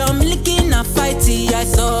if you're milking a fighty, I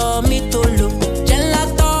saw me to look.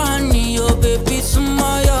 Gelato honey, oh baby,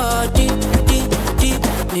 sumoyo deep.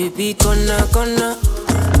 Baby, kona.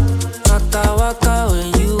 Waka when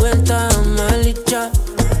you enter my licha.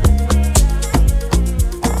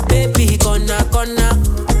 Baby, kona.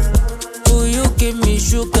 Do you give me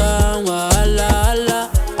sugar and wahala?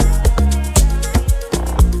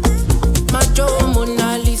 Macho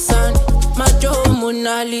Mona Lisa. Macho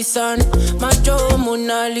Mona Lisa. Macho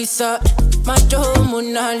Mona Lisa. Macho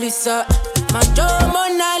Mona Lisa. Macho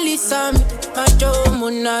Mona Lisa. Macho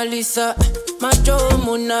Mona Lisa. Macho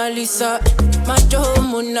Mona Lisa. Macho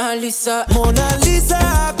Mona Lisa. Mona Lisa,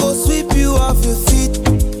 I go sweep you off your feet.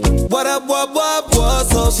 What up,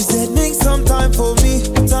 what's up? She said, make some time for me.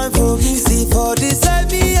 See for this,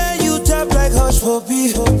 me and you tap like hush for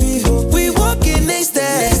me. We walking next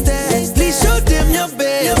day.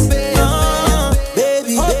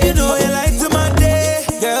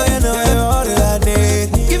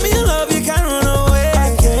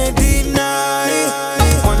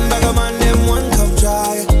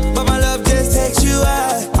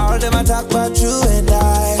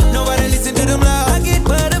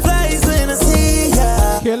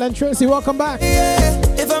 Tracy, welcome back.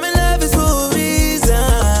 If I'm in love, it's for a reason.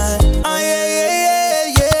 Oh,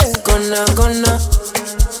 yeah. Gonna.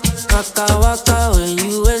 Waka waka when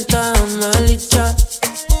you enter my licha.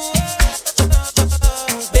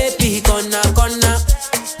 Baby, gonna.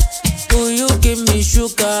 Do you give me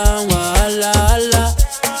sugar? Wahala.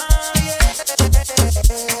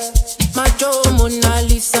 Macho Mona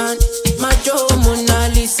Lisa. Macho Mona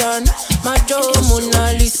Lisa. Macho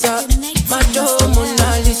Mona Lisa. Macho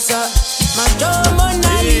Mona Lisa. Macho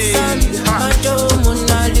Mona Lisa. Macho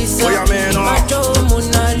Mona Lisa. Macho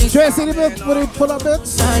Mona Lisa. Tracy, the bit, what do you pull up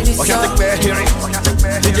bits?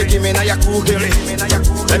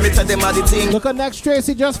 Look at next,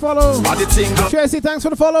 Tracy, just follow. Tracy, thanks for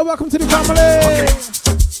the follow. Welcome to the family.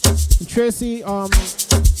 Tracy, I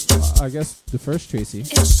guess the first Tracy.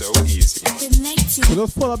 It's so easy. So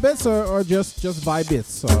those pull up bits or just vibe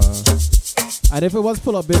bits? And if it was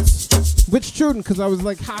pull up bits, which tune? Because I was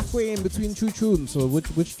like halfway in between two tunes. So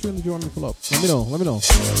which tune did you want me to pull up? Let me know.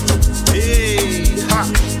 Hey, ha.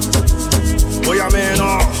 Boy, amen.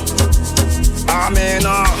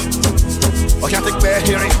 I can't take back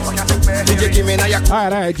hearing. DJ, give me now.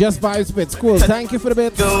 Alright, just vibes bits. Cool. Thank you for the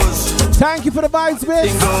bits. Thank you for the vibes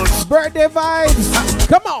bits. Birthday vibes.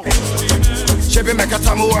 Come on. Chevy make a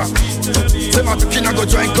tamua. Say my tukina go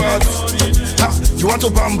join God. You want to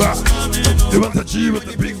bamba? You want to G with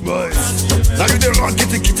the big boys. Now you the wrong,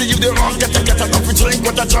 kitty, you the wrong, get a coffee drink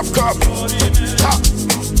with a drop cup.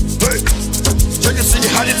 Hey, so you see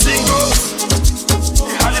how the thing goes?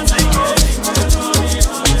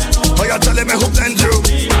 Oh, you're telling me who and you?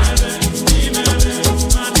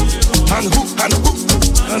 And who?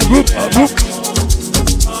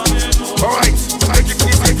 All right, I can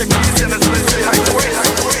keep and let's say hi.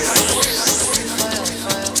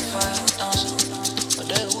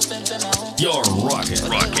 You're rocking.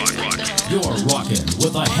 You're rocking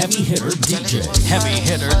with a heavy hitter DJ.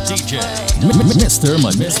 Mr.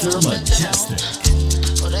 Majestic.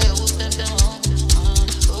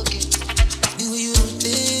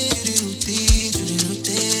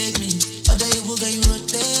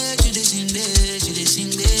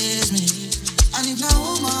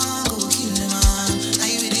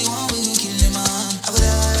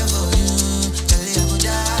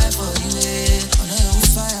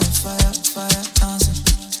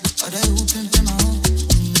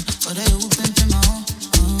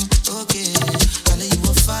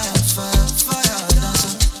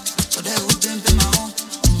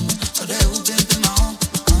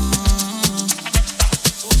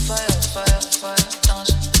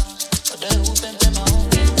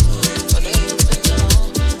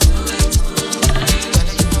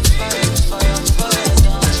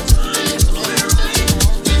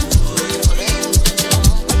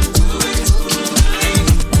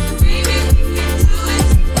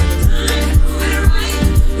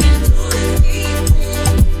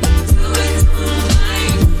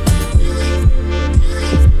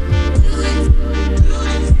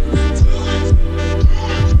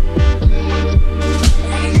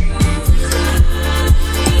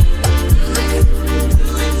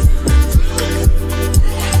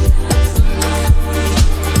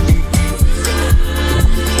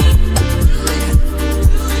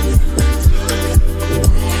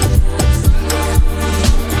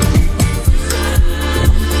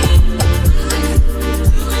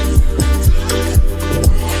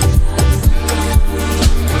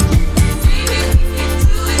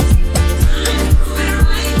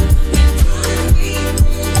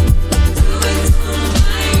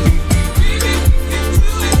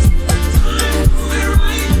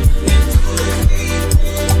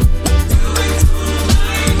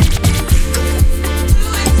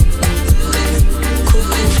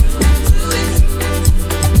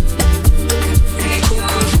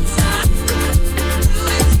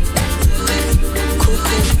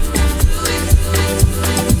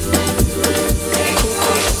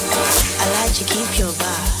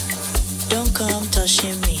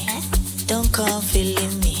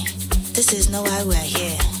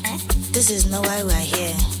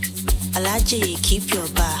 Alaji, keep your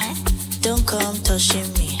bar. Don't come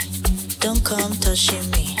touching me. Don't come touching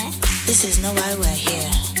me. This is not why we're here.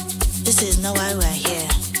 This is not why we're here.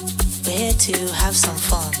 We're here to have some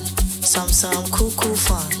fun. Some cool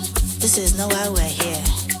fun. This is not why we're here.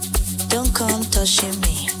 Don't come touching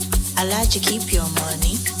me. Alaji, keep your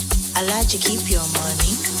money. Alaji, keep your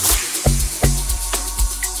money.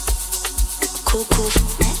 Cool fun.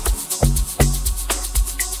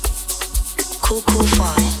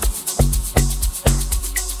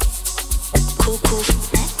 Cool.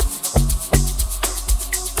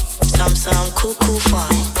 Some cool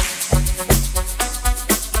fun.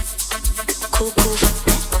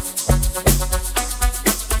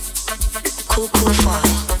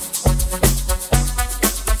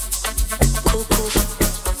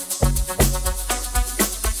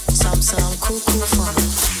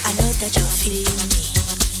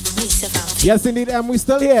 Yes, indeed, and we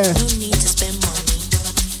still here. No need to spend money.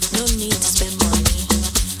 No need to spend money.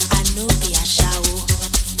 I know be a shower.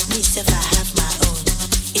 Me if I have my own.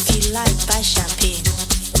 If you like, buy champagne.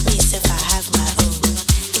 Me if I have my own.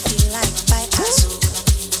 If you like, buy azul.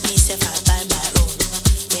 Me if I buy my own.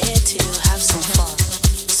 We're here to have some fun.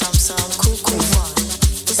 Some cool fun.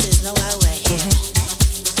 This is not why we're here.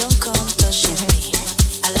 Don't come touching me.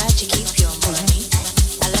 I like to keep your money.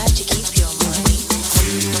 I like to keep your money.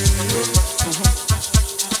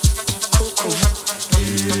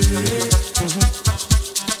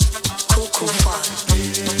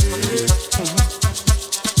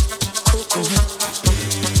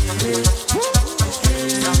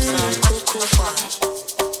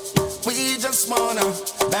 We just wanna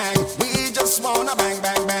bang, we just wanna bang,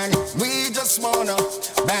 bang, bang. We just wanna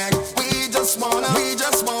bang, we just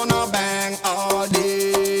wanna bang all day.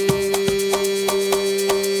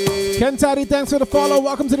 Ken Taddy, thanks for the follow.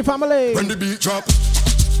 Welcome to the family. When the beat drop,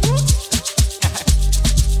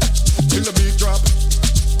 till the beat drop.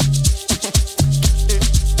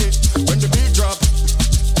 When the beat drop,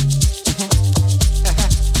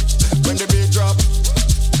 when the beat drop.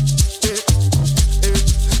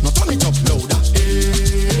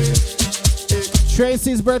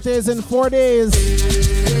 Tracy's birthday is in 4 days.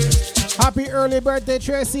 Happy early birthday,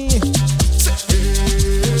 Tracy.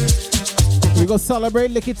 We go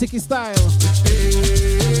celebrate Licky Ticky style.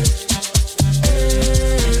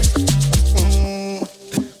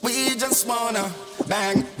 We just wanna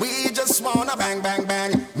bang, we just wanna bang, bang,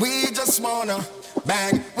 bang. We just wanna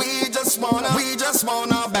bang, we just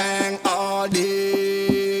wanna bang all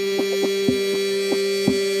day.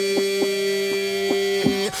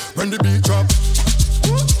 When the beat drop.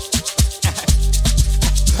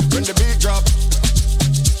 When the beat drop,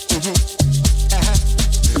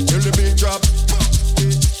 till the beat drop,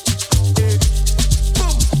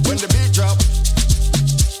 when the beat drop,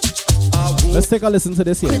 let's take a listen to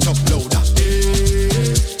this here.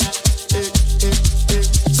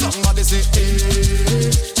 Somebody say,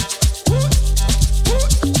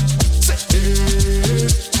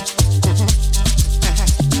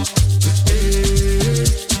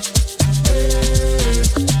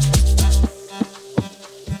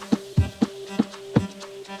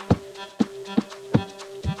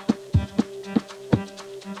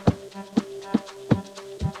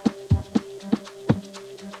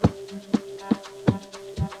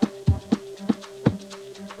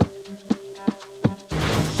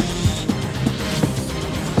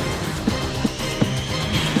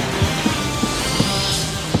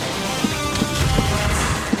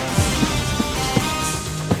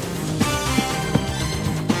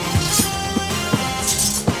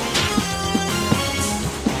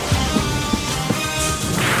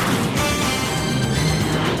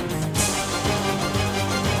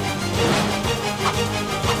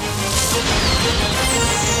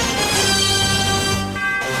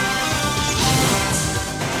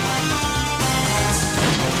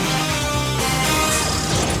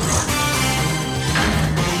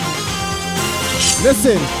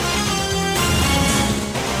 Listen.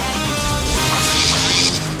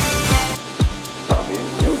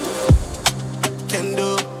 Can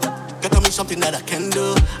do. Girl, tell me something that I can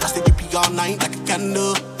do. I stay with you all night like a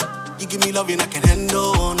candle. You give me loving I can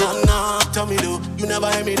handle. Nah, tell me do. You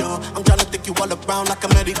never hear me do. I'm tryna take you all around like a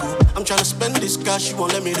medical. I'm tryna spend this cash, you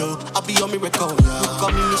won't let me do. I'll be your miracle, yeah. You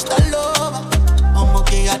call me Mr. Lover. I'm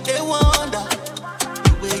okay, I dey wonder.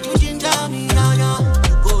 The way you ginger me, yeah, yeah.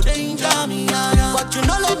 You go danger me, yeah, yeah. But you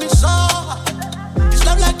know let me so. It's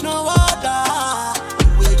love like no other. The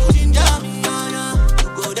way you ginger me, yeah, yeah. You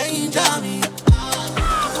go danger me.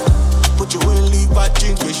 Put you in Levi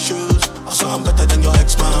jeans with shoes. I saw I'm better than your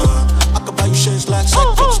ex-man. I could buy you shades like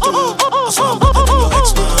Cyclops too. I saw I'm better than your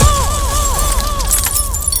ex-man.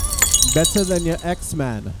 Better than your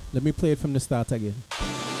ex-man. Let me play it from the start again.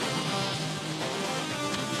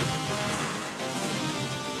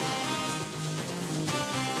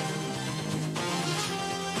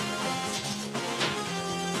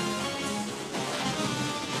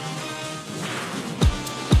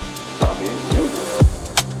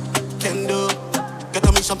 Can do. Girl,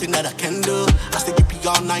 tell me something that I can do. I stay with you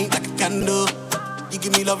all night like a candle. You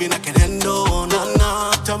give me loving I can handle.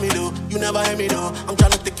 Nah, tell me do. You never hear me do. I'm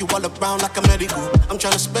tryna take you all around like a medical. I'm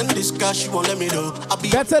tryna spend this cash, you won't let me do. I'll be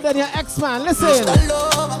better than your ex-man. Listen. Mr.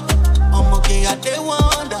 Lover. I'm okay, I dey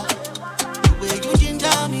wonder. The way you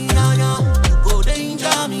ginger me, yeah, yeah. You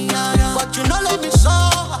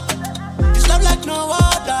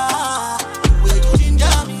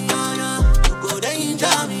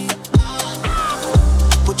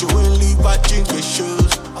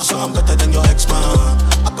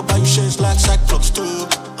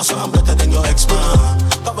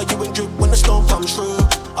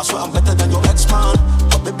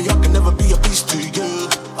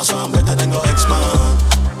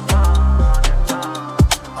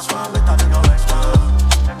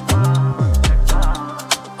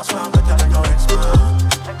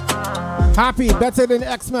Happy, better than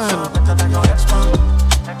X-Man.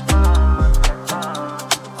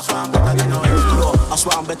 I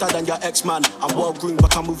swear I'm better than your ex-man. I'm well green,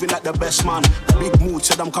 but I'm moving like the best man. Big mood,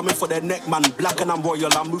 said I'm coming for the neck, man. Black and I'm royal,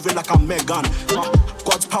 I'm moving like I'm Megan.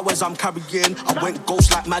 God's powers I'm carrying. I went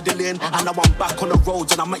ghost like Madeline. And now I'm back on the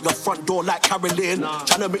roads and I'm at your front door like Carolyn.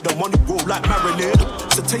 Trying to make the money roll like Marilyn.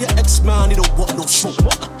 So tell your ex-man he don't want no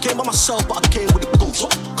smoke. Came by myself, but I came with a ghost.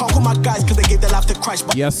 Can't call my guys cause they gave their life to Christ.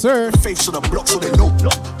 But yes, sir. Faith to the block so they know.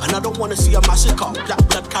 And I don't want to see a massacre. Black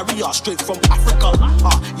blood carrier straight from Africa.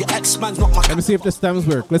 Your ex-man's not my... Let me see if the stems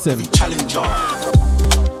work. Listen. Challenger.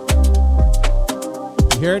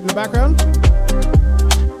 You hear it in the background?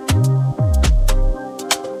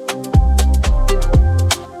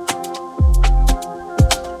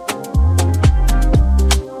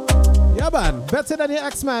 Yeah, man. Better than your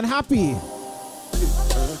ex-man. Happy.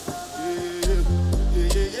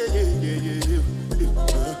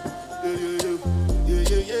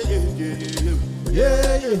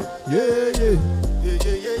 Yeah, yeah, yeah, yeah.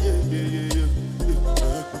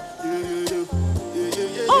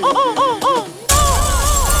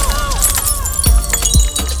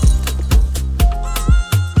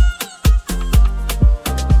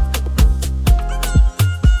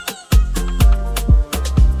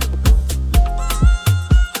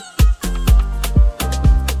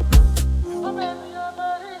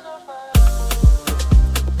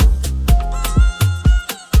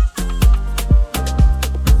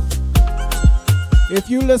 If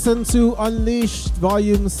you listen to Unleashed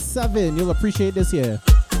Volume 7, you'll appreciate this here.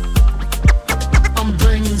 I'm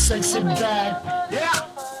bringing sexy back. Yeah.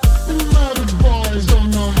 The mother boys don't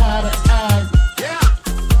know how to act. Yeah.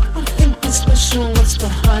 I'm thinking special what's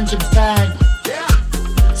behind your back. Yeah.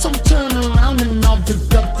 So turn around and I'll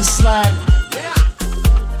pick up the slack. Yeah.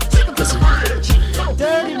 Take up this bridge.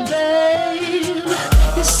 Dirty babe.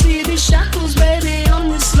 You see these shackles, baby, I'm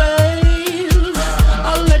your slave.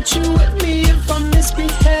 I'll let you whip me if I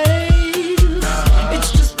misbehave.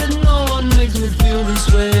 It's just that no one makes me feel this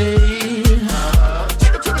way.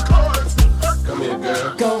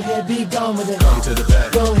 Go ahead, be gone with it. Come to the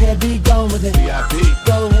back. Go ahead, be gone with it. VIP.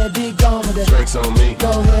 Go ahead, be gone with it. Drinks on me. Go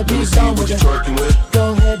ahead, be gone with it. Twerking with.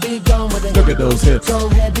 Go ahead, be gone with it. Look at those hips. Go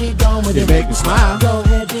ahead, be gone with They it. make me smile. Go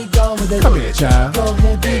ahead, be gone with it. Come here, child. Go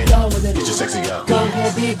ahead, be gone with it. Get your sexy out. Go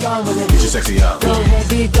ahead, be gone with it. Get your sexy out. Go ahead,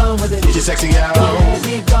 be gone with it. Get your sexy out. Go ahead,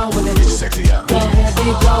 be gone with it. Get your sexy out. Go ahead,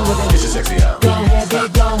 be gone with it. Get your sexy out. Go ahead, be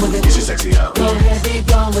gone with it. Get your sexy out. Go ahead, be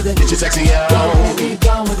gone with it. Get your sexy out. Go ahead, be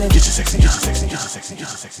gone with it. Get your sexy, get your sexy, get your sexy, get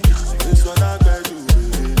your sexy, get your sexy. This one I bet you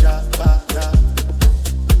really da ba da.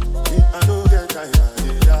 Me I no get tired of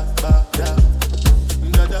da ba da.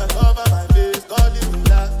 That cover my face, call it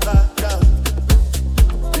da ba da.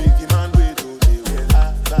 Biggie man we do the way da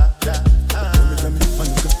ba da. Tell me,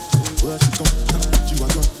 Monica, where she come? She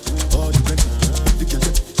was gone, all the men, the girl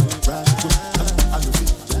them, right go. I know it,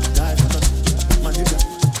 die for us. My nigga,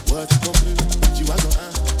 where she come? She was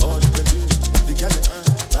gone, all the men, the girl them,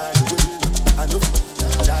 right go. I know it,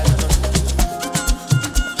 die for us.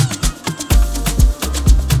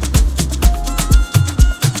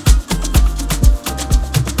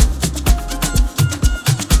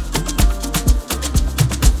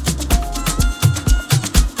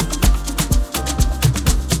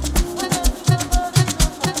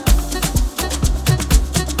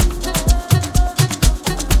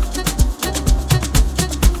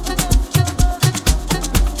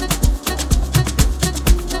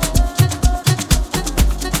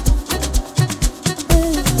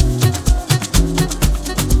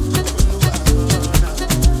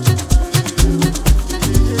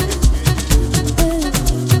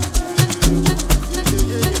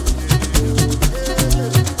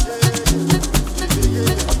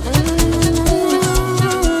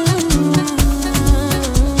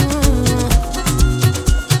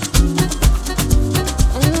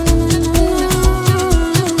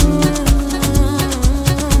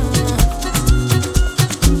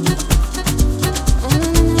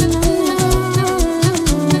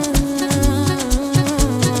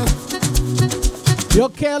 You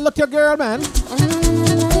can't look your girl, man.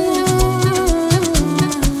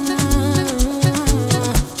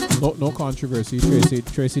 No controversy, Tracy.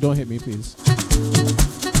 Tracy, don't hit me, please.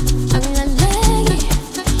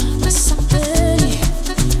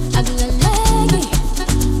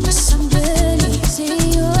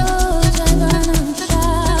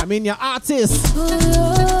 I mean, you're artist.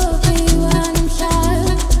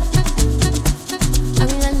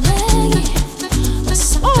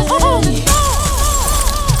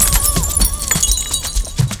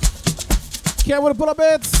 Can't with the pull-up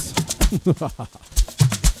bits.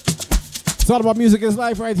 all about music is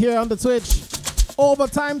life right here on the Twitch.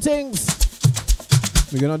 Overtime things.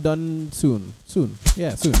 We're gonna done soon. Soon.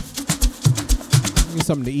 Yeah, soon. Need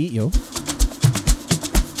something to eat, yo.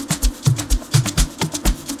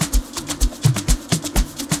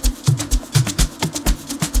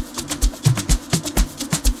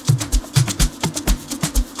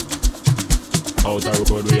 Outer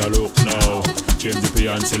road we a look now. Change the P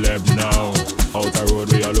and celeb now. Outer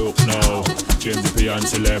road we a look now. Change the P and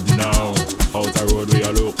celeb now. Outer road we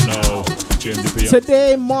a look now. Change the P.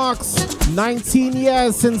 Today marks 19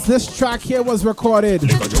 years since this track here was recorded.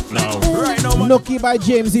 Now. Right now, Nookie by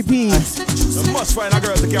James P. I must find a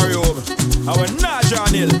girl to carry over. I will not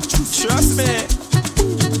John Hill. Trust me.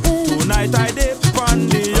 Tonight I dip on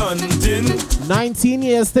the hunting. 19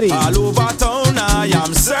 years today. All over town I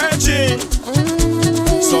am searching.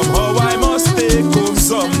 Somehow I must take home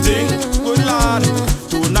something. Good lord.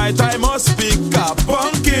 Tonight I must pick a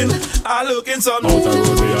pumpkin. I look in some. Outer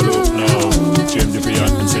road we a look now. Change the P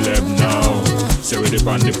and celeb now. Say we dip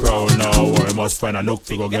on the prowl now. Or I must find a nook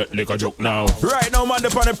to go get liquor joke now. Right now man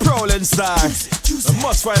dip on the prowling star. I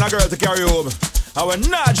must find a girl to carry over. I will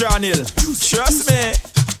not John Hill. Trust me.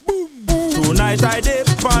 Tonight I dip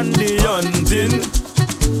on the hunting.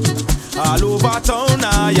 All over town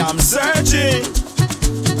I am searching.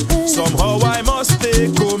 Somehow I must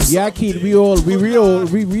take home. Yeah, kid, we real old.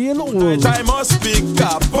 Tonight I must pick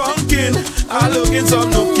a pumpkin. I look in some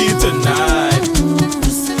nookie tonight.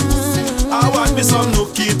 I want me some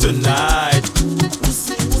nookie tonight.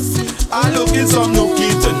 I look in some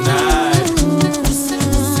nookie tonight.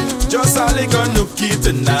 Just a little nookie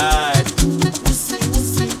tonight.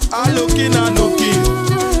 I look in a nookie.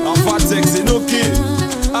 A fat sexy nookie.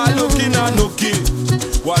 I look in a nookie.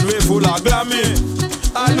 One way full of glammy.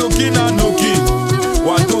 I look in a nookie.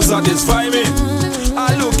 Want to satisfy me.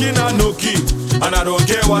 I look in a nookie. And I don't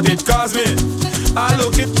care what it costs me. I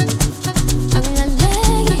look in.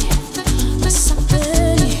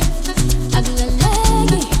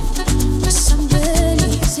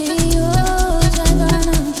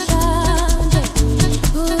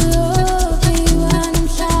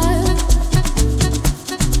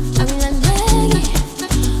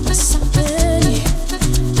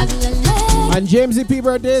 And Jamesy P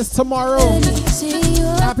birthday is tomorrow.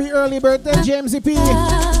 Happy early birthday, Jamesy P.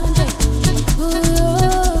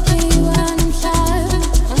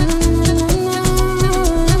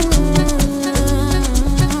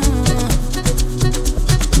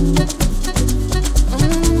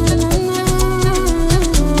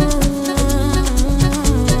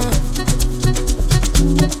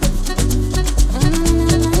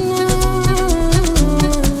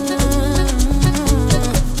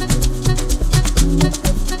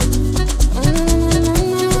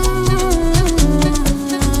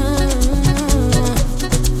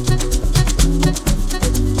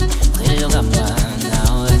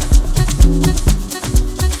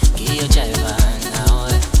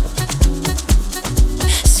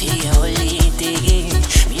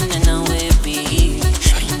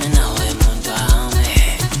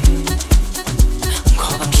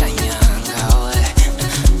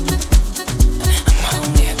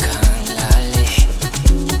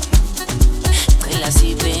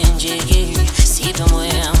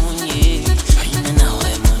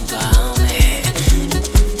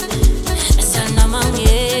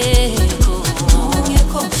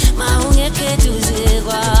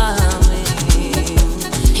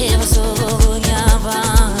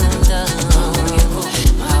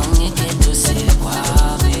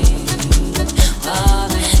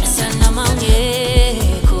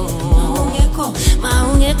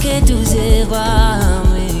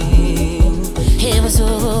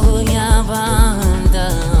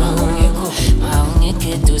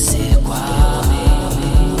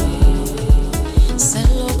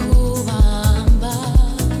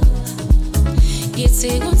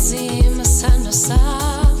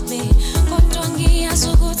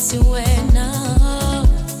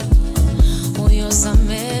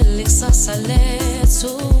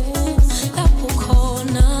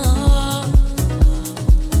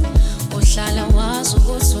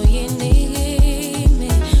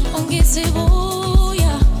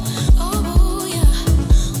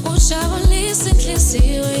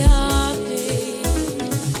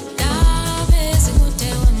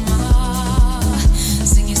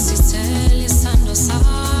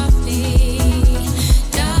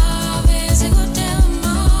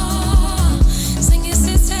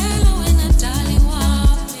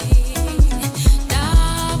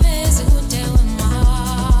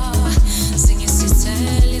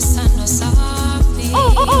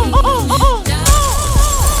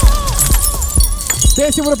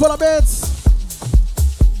 Stacy with the pull-up bits.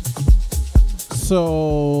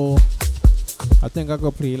 So I think I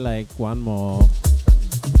go play like one or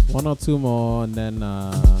two more, and then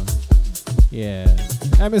yeah.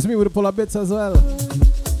 And it's me with the pull-up bits as well.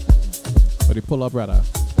 Or the pull-up rather.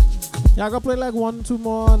 Yeah, I go play like 1, 2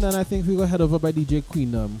 more, and then I think we go head over by DJ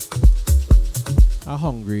Queendom. I'm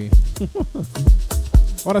hungry. I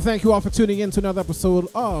want to thank you all for tuning in to another episode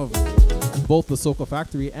of both the Soca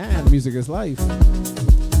Factory and Music is Life.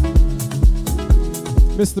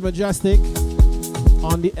 Mr. Mejustik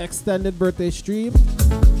on the extended birthday stream.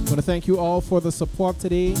 I want to thank you all for the support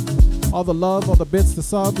today. All the love, all the bits, the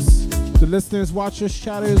subs, the listeners, watchers,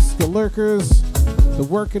 chatters, the lurkers, the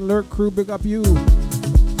work and lurk crew, big up you.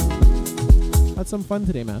 Had some fun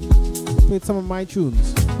today, man. Played some of my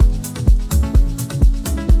tunes.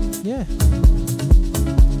 Yeah.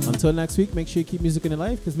 Until next week, make sure you keep music in your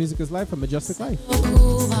life, because music is life and Mejustik life.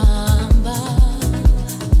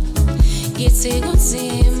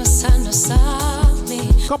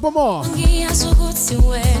 Couple more.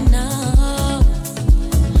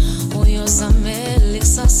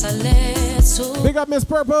 Big up Miss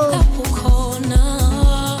Purple.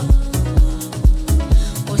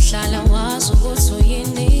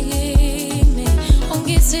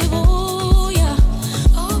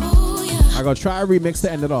 I gotta try a remix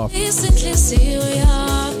to end it off.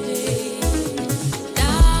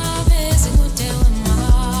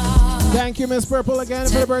 Thank you, Miss Purple, again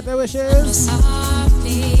for the birthday wishes.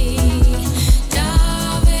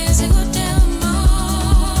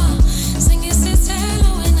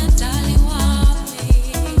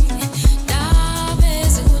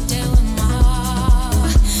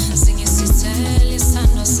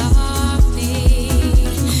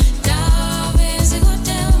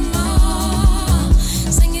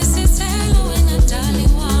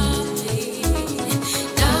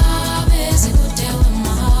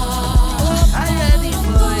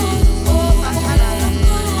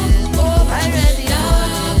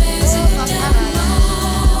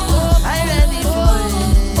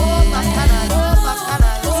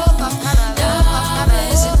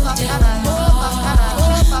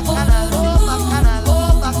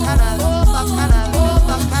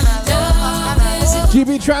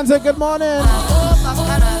 GB Transit, good morning.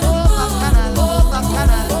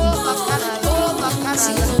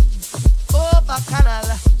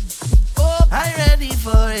 I'm ready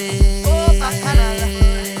for it. I'm ready for it.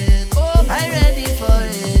 I'm ready for it.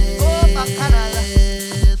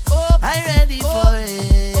 I'm ready for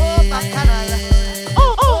bacchanal.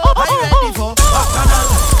 I'm ready for it.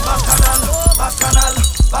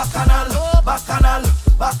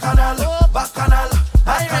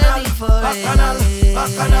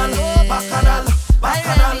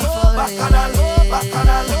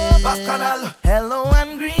 Hello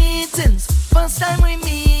and greetings. First time we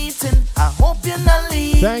meeting. I hope you're not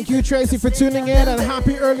leaving. Thank you, Tracy, for tuning in, and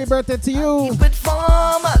happy early birthday to you. Keep it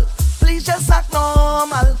formal. Please just act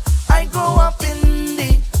normal. I grew up in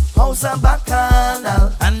the house of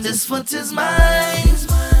bacchanal, and this foot is mine.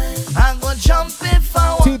 I'm gonna jump if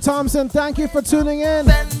I want. T. Thompson, thank you for tuning in.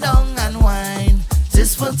 Bend down and wine.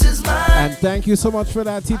 This foot is mine. And thank you so much for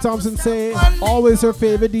that. T. Thompson say always her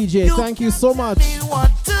favorite DJ. Thank you so much.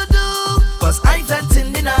 What to do? Cause I felt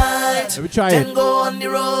in the night. Let me try then it. Go on the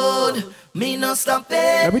road. Me no stop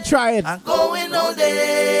there. Let me try it. I'm going all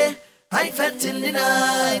day. I felt in the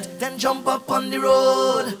night. Then jump up on the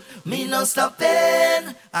road. Me no stop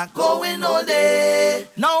then. I'm going all day.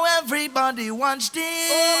 Now everybody watch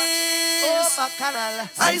this.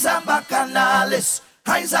 Eyes and bacchanals.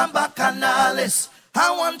 Eyes and bacchanals. I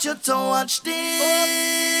want you to watch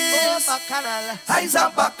this. Eyes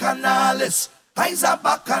and bacchanals. Eyes and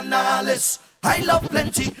bacchanals. I love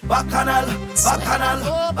plenty bacchanal. I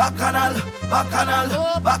love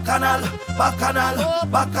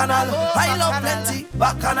plenty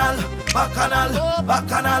bacchanal.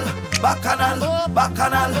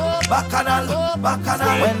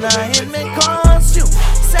 When I in my costume,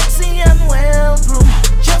 sexy and well groomed,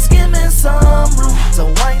 just give me some room to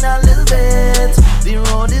whine a little bit. The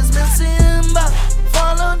road is missing, but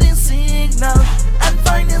follow the signal and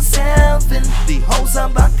find yourself in the house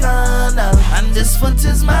of bacchanal. And this foot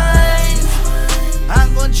is mine.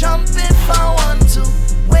 I'm gonna jump if I want to.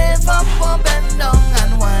 Wave up or bend down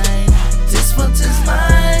and whine. This foot is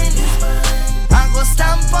mine. I'm gonna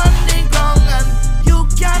stamp on the ground and you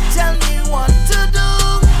can't tell me what to do.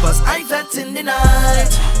 Cause I felt in the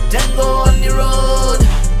night. Then go on the road.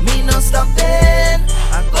 Me no stop then.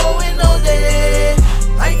 I'm going all day.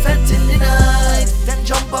 I felt in the night. Then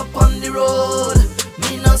jump up on the road.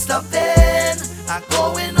 Me no stop then. I'm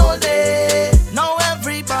going all day. Now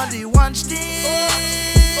everybody watch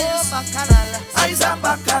this. Eyes and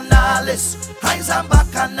bacchanals. Eyes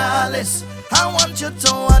bacchanals. I want you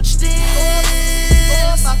to watch this.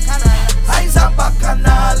 Eyes are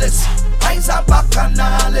bacchanals. Eyes are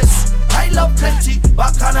bacchanals. I love plenty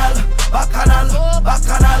bacchanal, bacchanal,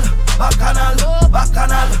 bacchanal, bacchanal,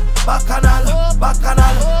 bacchanal, bacchanal,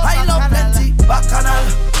 bacchanal. I love plenty bacchanal,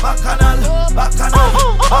 bacchanal, bacchanal,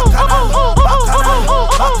 bacchanal, bacchanal,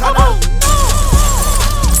 bacchanal.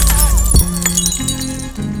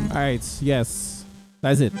 Alright, yes.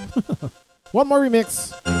 That's it. One more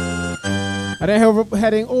remix. And then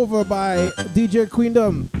heading over by DJ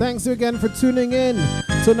Queendom. Thanks again for tuning in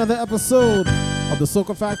to another episode of the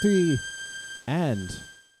Soca Factory and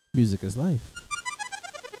Music is Life.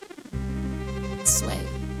 Sway.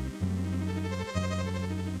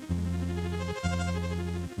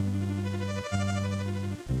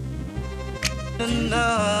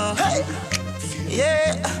 No. Hey.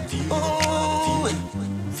 Yeah. Ooh.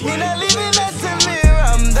 Me not living until me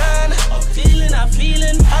I'm done. I'm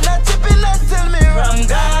feeling. I'm not tipping until me I'm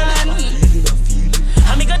gone.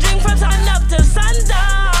 I make a drink from sun up till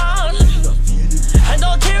sundown. I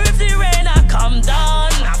don't care if the rain I come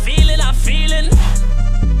down. I'm feeling.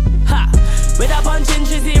 Ha! With a punch in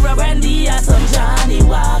 3-0 brandy or some Johnny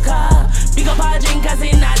Walker. Pick up our drinkers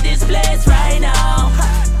in at this place right now.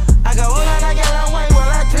 I got one and I get a wine while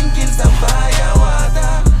I'm drinking some fire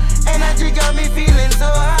water. Energy got me feeling so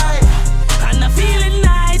high. And I'm feeling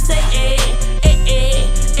nice,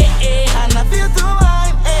 and I feel too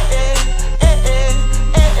high,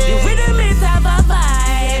 The rhythm is have a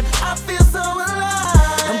vibe. I feel so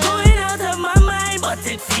alive. I'm going out of my mind, but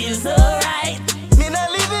it feels alright. Me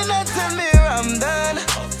not living until me I'm done.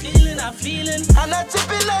 I'm feeling. I'm not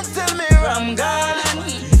tipping until me I'm gone.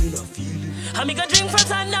 I make a drink from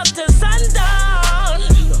sun up till sundown.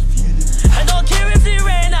 I don't care if the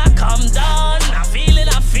rain I come down. I'm feeling.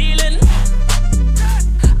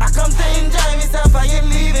 I come to enjoy myself. I ain't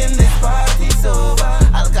leaving this party sober.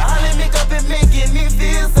 Alcohol and makeup is making me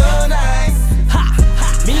feel so nice.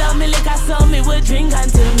 Me love me liquor, so me will drink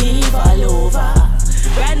until me fall over.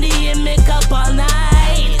 Brandy and makeup all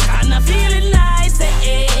night. And I'm feeling nice,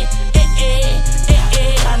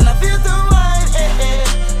 And I feel too wine,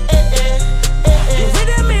 The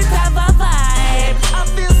rhythm is have a vibe. I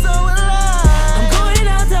feel so alive. I'm going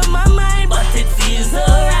out of my mind, but it feels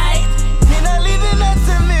alright. Me not leaving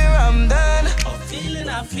until me I'm done.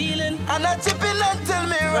 I'm feeling. I'm not tipping until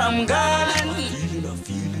me I'm gone.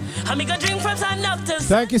 I make a drink from sun up till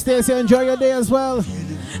Thank you, Stacey. Enjoy your day as well.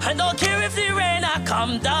 I don't care if the rain I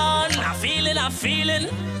come down. I'm feeling.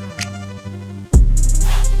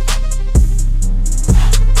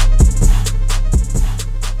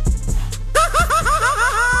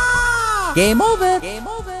 Game over.